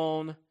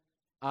own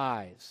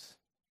eyes.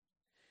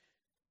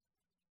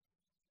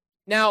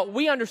 Now,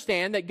 we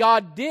understand that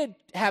God did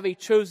have a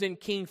chosen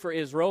king for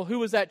Israel. Who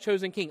was that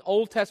chosen king?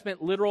 Old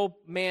Testament, literal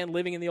man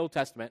living in the Old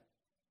Testament?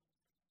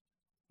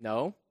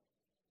 No.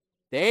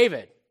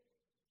 David.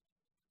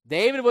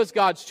 David was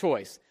God's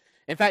choice.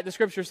 In fact, the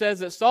Scripture says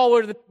that Saul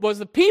was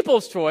the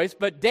people's choice,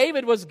 but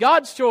David was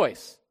God's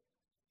choice.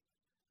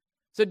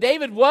 So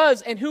David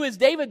was, and who is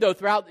David though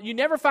throughout? You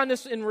never find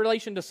this in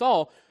relation to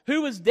Saul.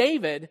 Who was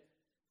David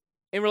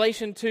in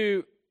relation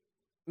to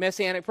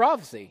Messianic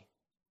prophecy?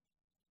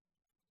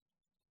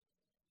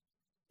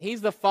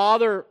 He's the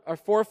father or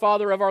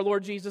forefather of our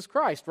Lord Jesus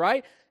Christ,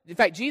 right? In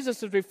fact,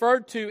 Jesus is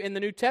referred to in the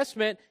New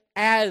Testament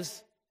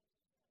as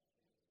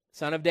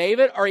son of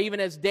David, or even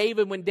as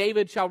David when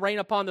David shall reign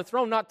upon the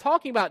throne. Not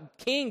talking about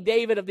King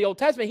David of the Old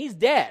Testament. He's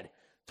dead.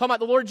 Talking about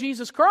the Lord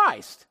Jesus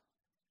Christ.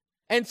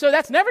 And so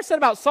that's never said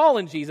about Saul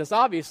and Jesus,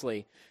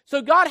 obviously.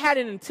 So God had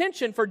an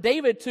intention for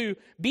David to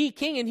be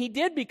king, and he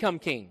did become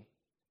king.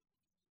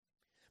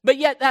 But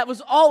yet that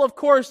was all, of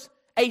course,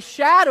 a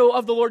shadow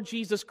of the Lord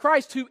Jesus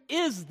Christ, who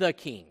is the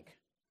king.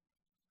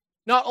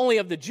 Not only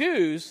of the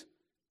Jews,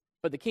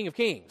 but the King of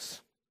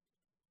Kings,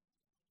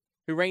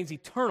 who reigns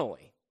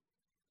eternally.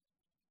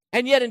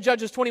 And yet in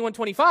Judges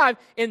 21:25,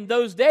 in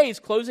those days,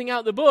 closing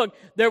out the book,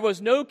 there was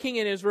no king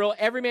in Israel.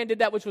 Every man did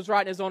that which was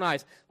right in his own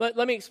eyes. Let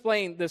me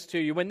explain this to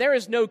you. When there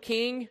is no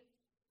king,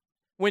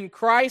 when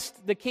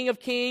Christ, the King of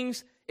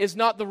Kings, is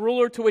not the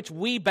ruler to which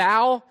we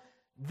bow,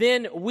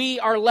 then we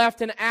are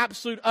left in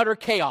absolute, utter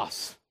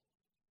chaos.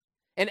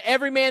 and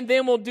every man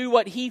then will do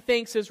what he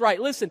thinks is right.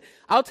 Listen,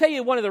 I'll tell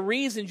you one of the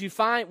reasons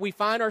we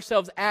find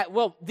ourselves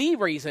the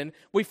reason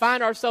we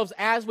find ourselves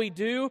as we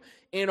do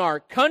in our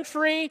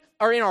country,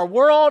 or in our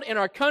world, in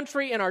our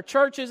country, in our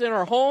churches, in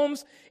our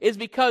homes, is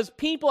because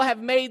people have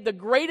made the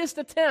greatest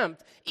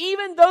attempt,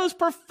 even those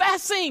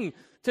professing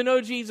to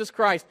know Jesus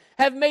Christ,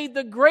 have made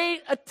the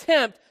great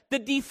attempt to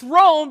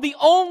dethrone the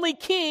only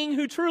king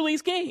who truly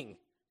is king.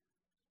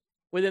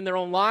 Within their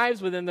own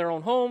lives, within their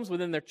own homes,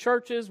 within their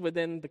churches,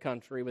 within the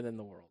country, within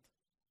the world.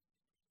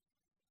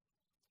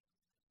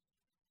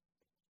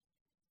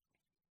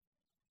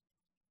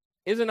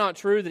 Is it not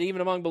true that even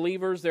among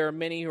believers there are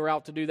many who are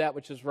out to do that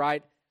which is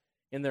right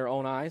in their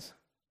own eyes?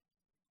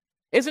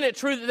 Isn't it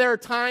true that there are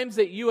times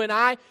that you and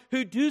I,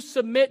 who do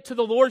submit to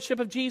the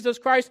lordship of Jesus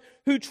Christ,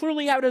 who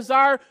truly have a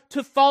desire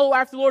to follow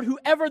after the Lord,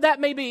 whoever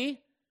that may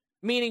be,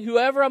 meaning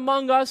whoever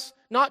among us,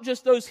 not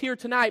just those here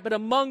tonight, but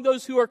among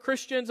those who are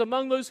Christians,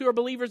 among those who are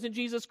believers in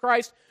Jesus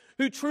Christ,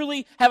 who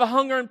truly have a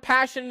hunger and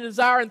passion and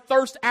desire and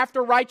thirst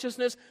after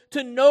righteousness,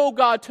 to know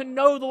God, to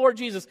know the Lord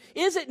Jesus.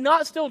 Is it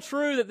not still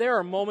true that there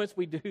are moments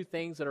we do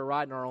things that are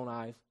right in our own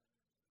eyes?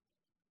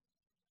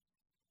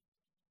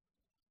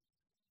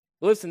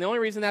 Listen, the only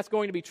reason that's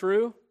going to be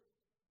true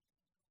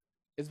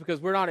is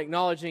because we're not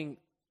acknowledging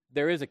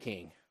there is a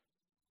king.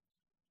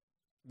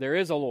 There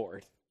is a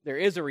Lord. There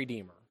is a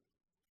Redeemer.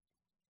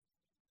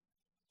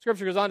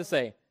 Scripture goes on to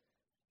say,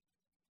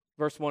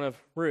 verse 1 of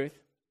Ruth,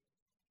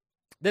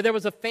 that there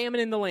was a famine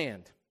in the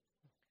land.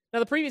 Now,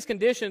 the previous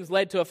conditions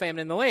led to a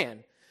famine in the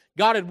land.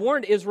 God had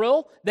warned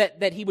Israel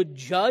that he would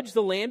judge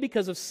the land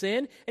because of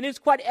sin, and it's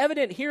quite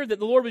evident here that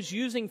the Lord was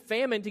using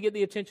famine to get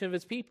the attention of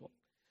his people.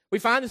 We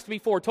find this to be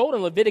foretold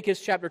in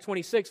Leviticus chapter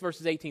 26,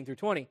 verses 18 through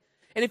 20.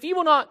 And if you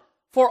will not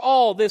for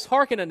all this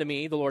hearken unto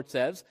me, the Lord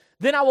says,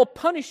 then I will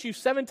punish you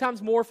 7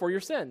 times more for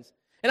your sins.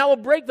 And I will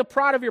break the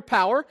pride of your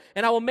power,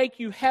 and I will make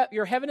you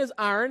your heaven as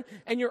iron,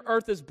 and your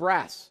earth as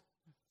brass.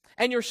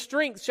 And your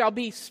strength shall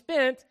be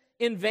spent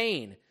in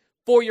vain.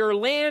 For your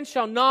land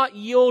shall not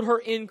yield her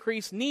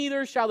increase,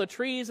 neither shall the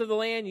trees of the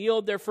land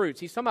yield their fruits.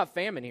 He's talking about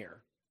famine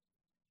here.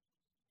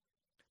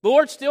 The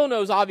Lord still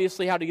knows,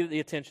 obviously, how to get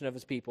the attention of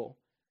his people.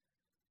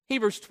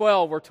 Hebrews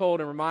 12, we're told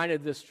and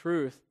reminded of this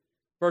truth.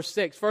 Verse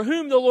 6, for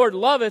whom the Lord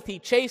loveth, he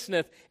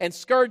chasteneth, and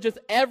scourgeth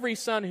every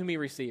son whom he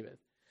receiveth.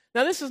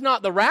 Now, this is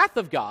not the wrath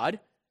of God.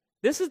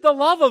 This is the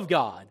love of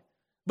God.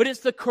 But it's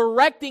the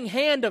correcting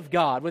hand of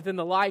God within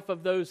the life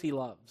of those he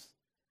loves.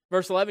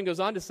 Verse 11 goes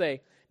on to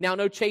say, now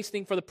no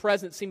chastening for the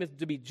present seemeth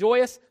to be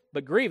joyous,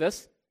 but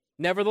grievous.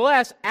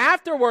 Nevertheless,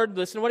 afterward,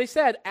 listen to what he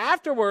said,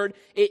 afterward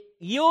it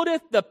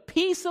yieldeth the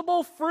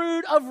peaceable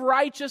fruit of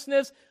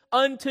righteousness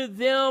unto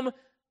them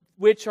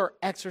which are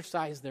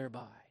exercised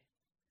thereby.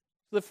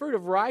 The fruit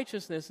of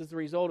righteousness is the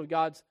result of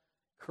God's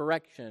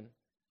correction,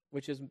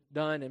 which is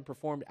done and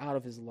performed out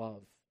of his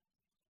love.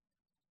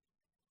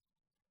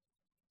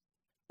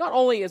 Not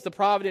only is the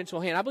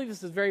providential hand, I believe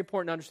this is very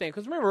important to understand,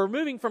 because remember, we're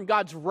moving from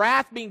God's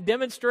wrath being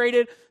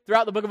demonstrated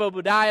throughout the book of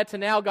Obadiah to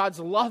now God's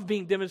love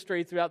being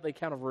demonstrated throughout the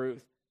account of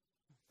Ruth.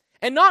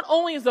 And not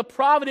only is the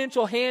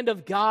providential hand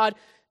of God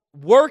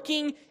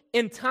working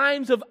in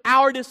times of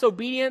our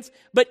disobedience,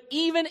 but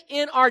even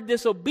in our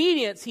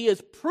disobedience, he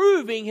is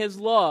proving his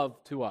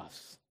love to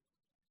us.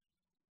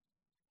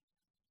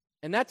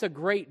 And that's a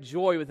great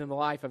joy within the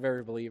life of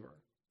every believer.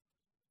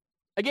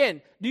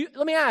 Again,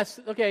 let me ask,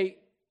 okay,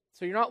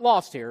 so you're not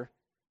lost here.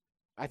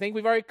 I think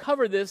we've already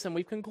covered this and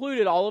we've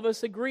concluded, all of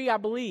us agree, I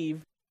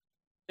believe.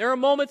 There are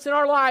moments in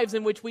our lives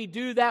in which we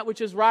do that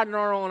which is right in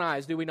our own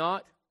eyes, do we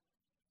not?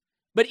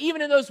 But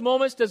even in those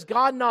moments, does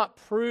God not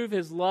prove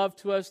his love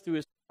to us through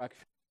his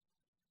correction?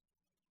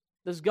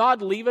 Does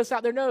God leave us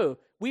out there? No.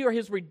 We are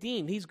his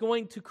redeemed. He's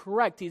going to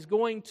correct. He's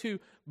going to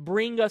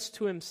bring us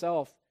to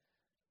himself.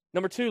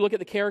 Number 2, look at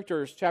the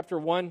characters. Chapter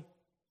 1,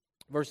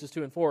 verses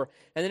 2 and 4.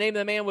 And the name of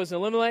the man was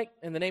Elimelech,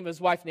 and the name of his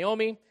wife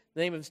Naomi,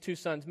 the name of his 2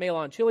 sons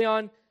Mahlon and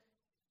Chilion,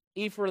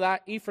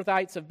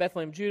 Ephrathites of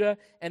Bethlehem, Judah,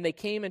 and they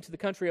came into the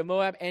country of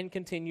Moab and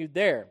continued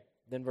there.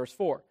 Then verse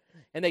 4.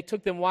 And they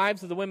took them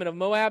wives of the women of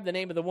Moab. The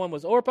name of the one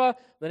was Orpah,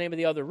 the name of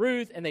the other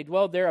Ruth, and they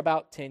dwelled there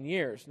about 10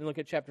 years. And look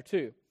at chapter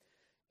 2,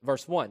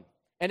 verse 1.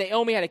 And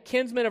Naomi had a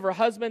kinsman of her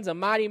husband's, a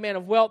mighty man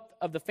of wealth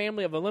of the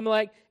family of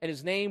Elimelech, and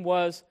his name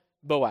was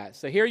Boaz.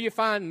 So here you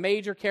find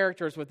major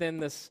characters within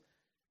this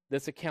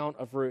account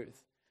of Ruth.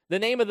 The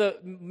name of the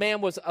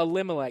man was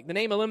Elimelech. The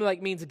name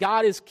Elimelech means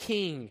God is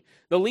king.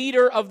 The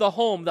leader of the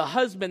home, the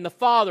husband, the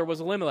father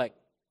was Elimelech.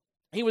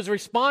 He was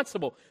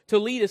responsible to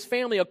lead his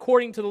family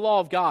according to the law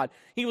of God.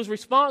 He was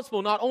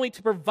responsible not only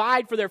to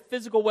provide for their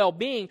physical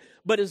well-being,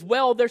 but as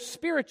well their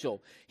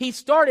spiritual. He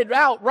started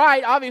out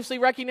right, obviously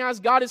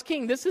recognized God is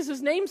king. This is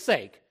his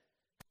namesake.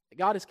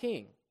 God is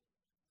king.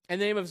 And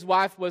the name of his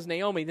wife was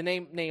Naomi. The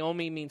name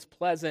Naomi means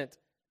pleasant.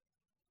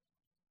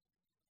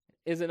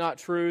 Is it not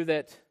true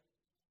that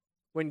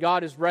when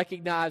God is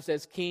recognized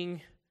as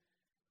king,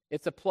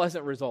 it's a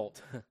pleasant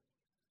result?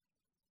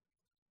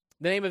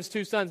 The name of his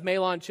 2 sons,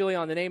 Mahlon and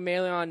Chilion. The name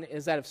Mahlon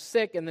is that of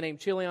sick, and the name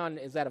Chilion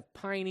is that of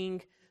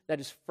pining,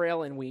 that is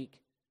frail and weak.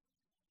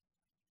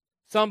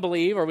 Some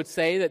believe or would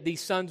say that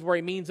these sons were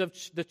a means of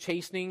the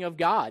chastening of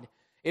God.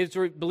 It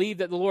is believed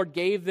that the Lord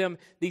gave them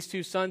these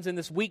two sons in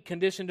this weak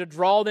condition to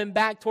draw them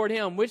back toward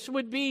Him, which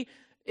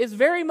is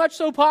very much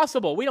so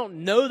possible. We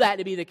don't know that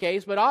to be the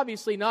case, but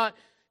obviously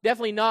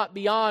definitely not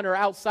beyond or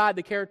outside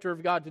the character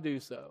of God to do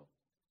so.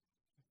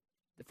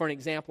 For an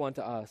example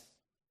unto us.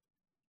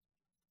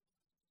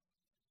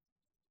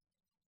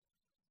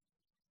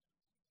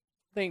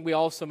 I think we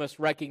also must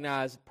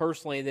recognize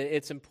personally that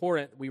it's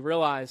important we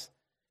realize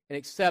and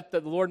accept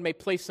that the Lord may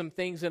place some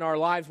things in our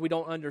lives we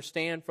don't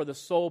understand for the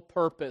sole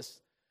purpose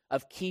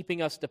of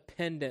keeping us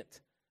dependent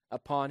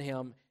upon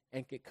Him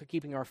and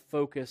keeping our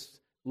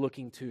focus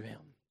looking to Him.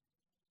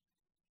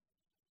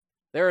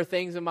 There are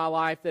things in my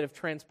life that have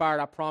transpired,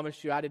 I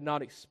promise you, I did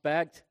not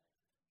expect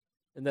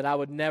and that I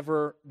would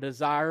never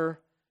desire.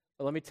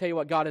 But let me tell you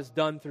what God has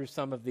done through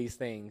some of these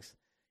things.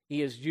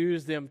 He has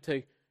used them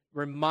to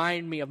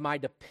remind me of my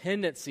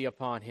dependency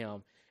upon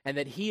Him and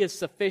that He is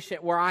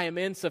sufficient where I am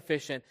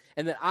insufficient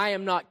and that I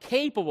am not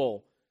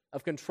capable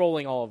of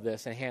controlling all of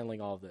this and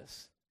handling all of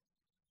this,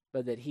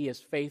 but that He is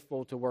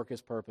faithful to work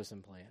His purpose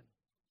and plan.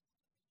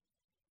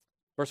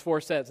 Verse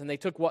 4 says, and they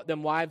took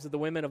them wives of the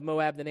women of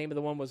Moab. The name of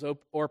the one was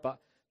Orpah.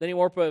 The name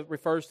Orpah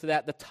refers to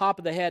that, the top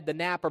of the head, the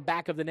nap or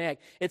back of the neck.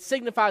 It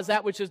signifies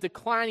that which is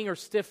declining or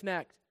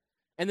stiff-necked.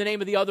 And the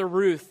name of the other,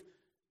 Ruth.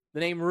 The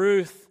name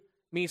Ruth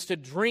means to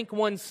drink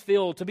one's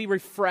fill, to be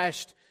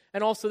refreshed,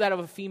 and also that of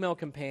a female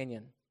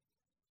companion.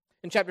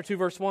 In chapter 2,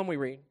 verse 1, we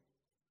read,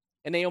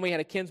 and Naomi had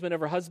a kinsman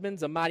of her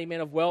husband's, a mighty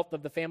man of wealth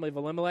of the family of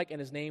Elimelech, and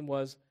his name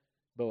was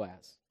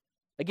Boaz.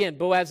 Again,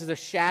 Boaz is a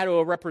shadow,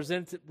 a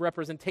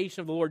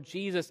representation of the Lord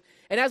Jesus.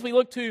 And as we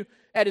look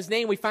at his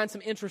name, we find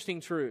some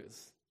interesting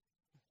truths.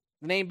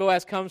 The name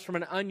Boaz comes from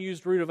an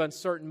unused root of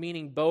uncertain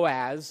meaning,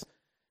 Boaz,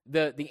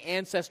 the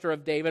ancestor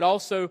of David,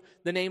 also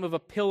the name of a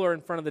pillar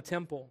in front of the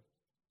temple.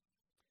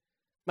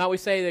 Might we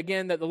say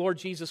again that the Lord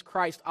Jesus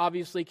Christ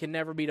obviously can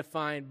never be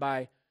defined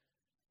by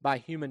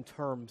human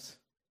terms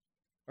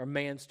or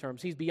man's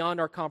terms. He's beyond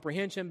our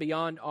comprehension,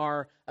 beyond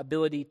our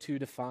ability to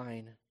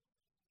define.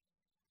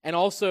 And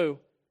also,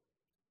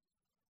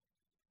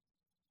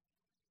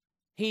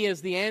 He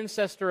is the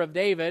ancestor of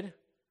David,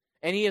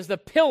 and He is the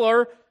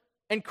pillar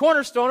and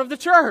cornerstone of the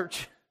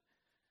church.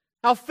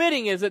 How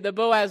fitting is it that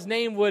Boaz's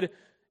name would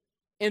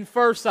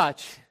infer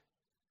such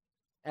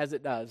as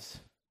it does.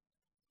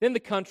 Then the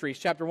countries,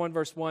 chapter 1,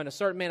 verse 1, a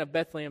certain man of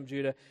Bethlehem,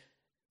 Judah.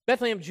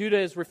 Bethlehem, Judah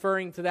is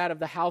referring to that of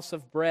the house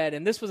of bread.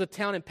 And this was a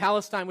town in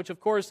Palestine, which of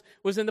course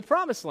was in the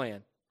Promised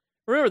Land.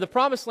 Remember, the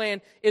Promised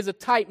Land is a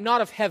type not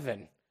of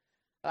heaven.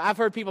 I've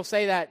heard people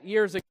say that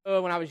years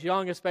ago when I was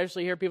young,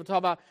 especially hear people talk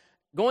about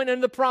going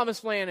into the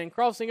Promised Land and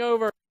crossing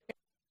over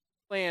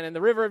land and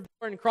the river of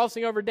Jordan and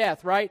crossing over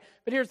death, right?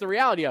 But here's the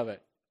reality of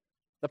it.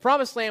 The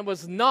Promised Land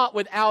was not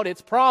without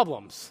its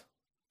problems.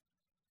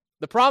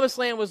 The Promised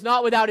Land was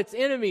not without its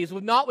enemies,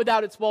 was not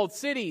without its walled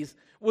cities,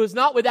 was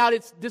not without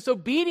its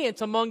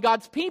disobedience among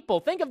God's people.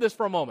 Think of this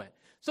for a moment.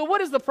 So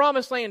what is the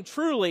Promised Land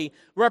truly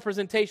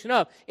representation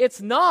of?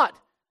 It's not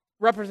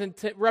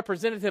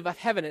representative of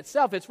heaven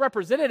itself. It's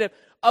representative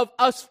of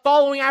us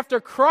following after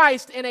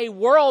Christ in a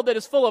world that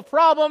is full of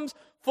problems,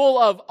 full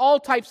of all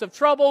types of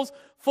troubles,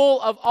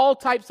 full of all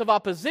types of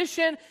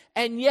opposition,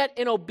 and yet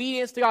in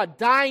obedience to God,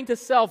 dying to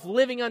self,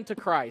 living unto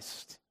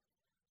Christ.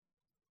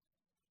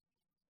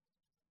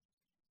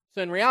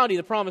 So in reality,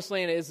 the Promised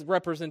Land is a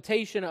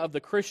representation of the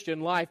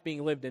Christian life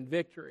being lived in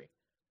victory.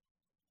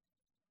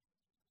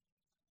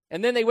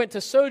 And then they went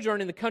to sojourn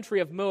in the country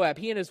of Moab,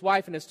 he and his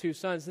wife and his two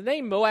sons. The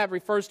name Moab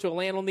refers to a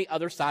land on the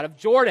other side of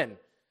Jordan.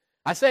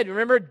 I said,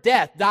 remember,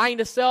 death, dying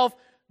to self,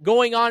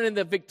 going on in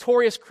the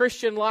victorious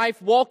Christian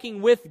life,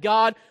 walking with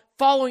God,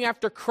 following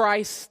after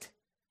Christ.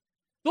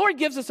 The Lord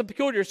gives us a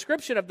peculiar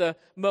description of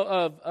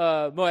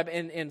Moab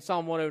in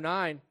Psalm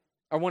 109,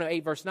 or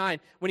 108, verse 9,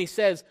 when He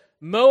says,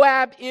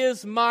 Moab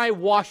is my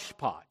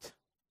washpot.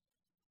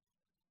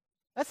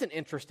 That's an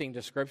interesting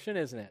description,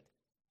 isn't it?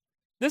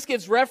 This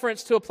gives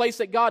reference to a place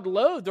that God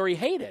loathed or He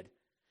hated.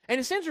 And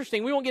it's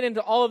interesting, we won't get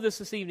into all of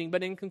this evening,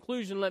 but in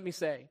conclusion, let me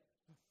say,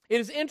 it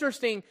is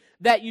interesting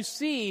that you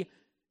see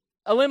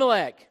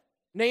Elimelech,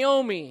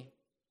 Naomi,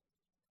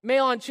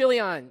 Mahlon,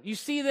 Chilion, you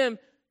see them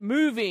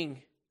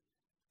moving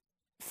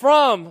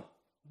from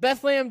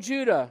Bethlehem,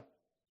 Judah,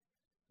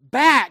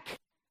 back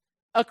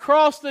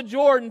across the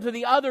Jordan to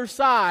the other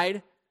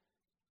side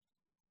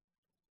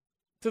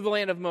to the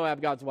land of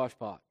Moab, God's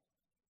washpot.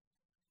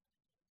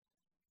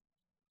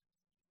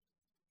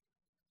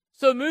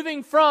 So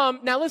moving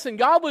from, now listen,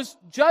 God was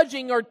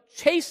judging or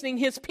chastening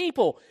His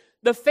people.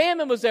 The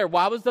famine was there.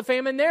 Why was the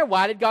famine there?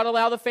 Why did God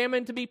allow the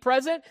famine to be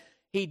present?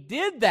 He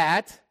did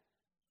that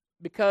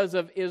because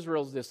of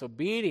Israel's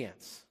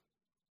disobedience,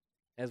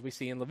 as we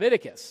see in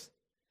Leviticus.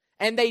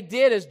 And they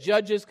did, as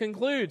Judges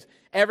concludes.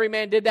 Every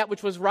man did that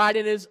which was right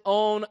in his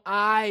own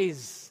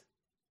eyes.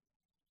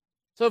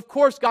 So of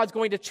course God's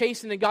going to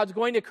chasten and God's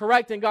going to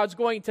correct and God's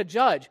going to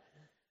judge.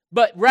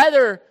 But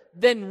rather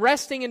than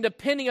resting and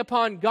depending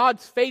upon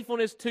God's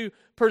faithfulness to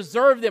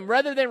preserve them,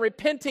 rather than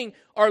repenting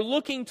or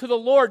looking to the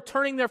Lord,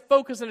 turning their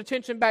focus and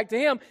attention back to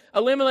Him,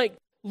 Elimelech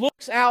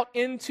looks out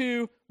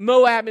into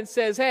Moab and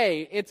says,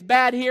 hey, it's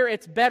bad here,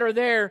 it's better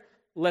there,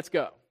 let's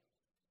go.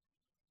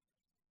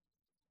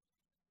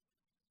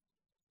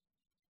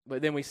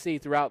 But then we see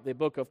throughout the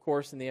book, of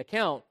course, in the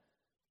account,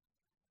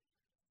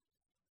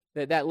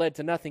 that led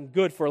to nothing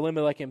good for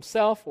Elimelech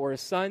himself or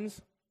his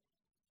sons.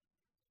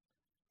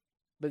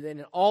 But then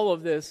in all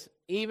of this,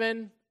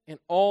 even in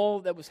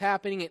all that was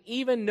happening, and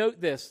even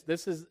note this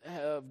is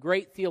of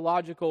great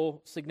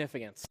theological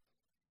significance.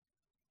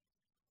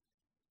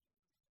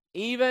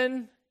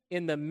 Even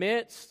in the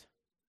midst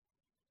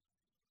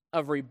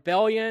of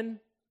rebellion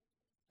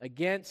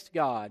against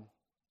God,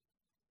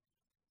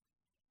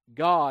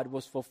 God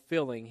was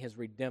fulfilling His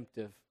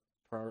redemptive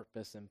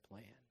purpose and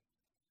plan.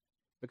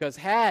 Because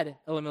had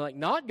Elimelech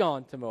not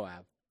gone to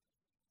Moab,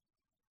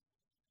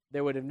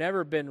 there would have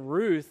never been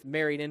Ruth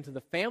married into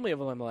the family of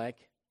Elimelech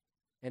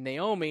and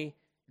Naomi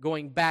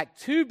going back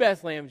to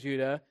Bethlehem,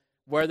 Judah,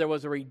 where there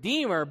was a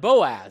redeemer,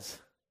 Boaz,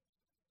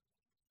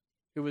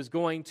 who was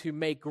going to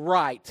make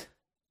right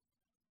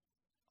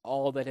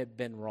all that had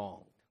been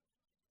wrong.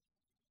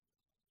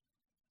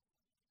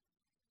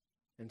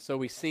 And so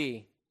we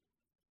see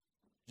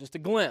just a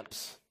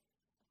glimpse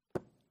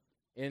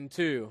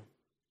into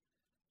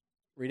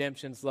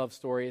redemption's love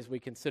story as we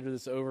consider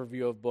this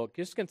overview of book.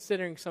 Just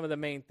considering some of the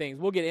main things.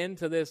 We'll get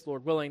into this,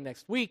 Lord willing,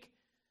 next week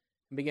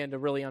and begin to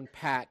really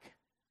unpack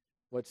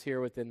what's here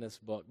within this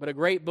book. But a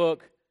great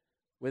book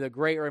with a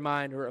great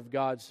reminder of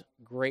God's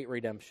great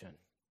redemption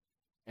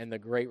and the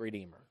great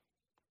Redeemer,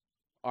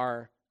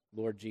 our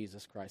Lord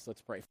Jesus Christ.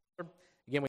 Let's pray.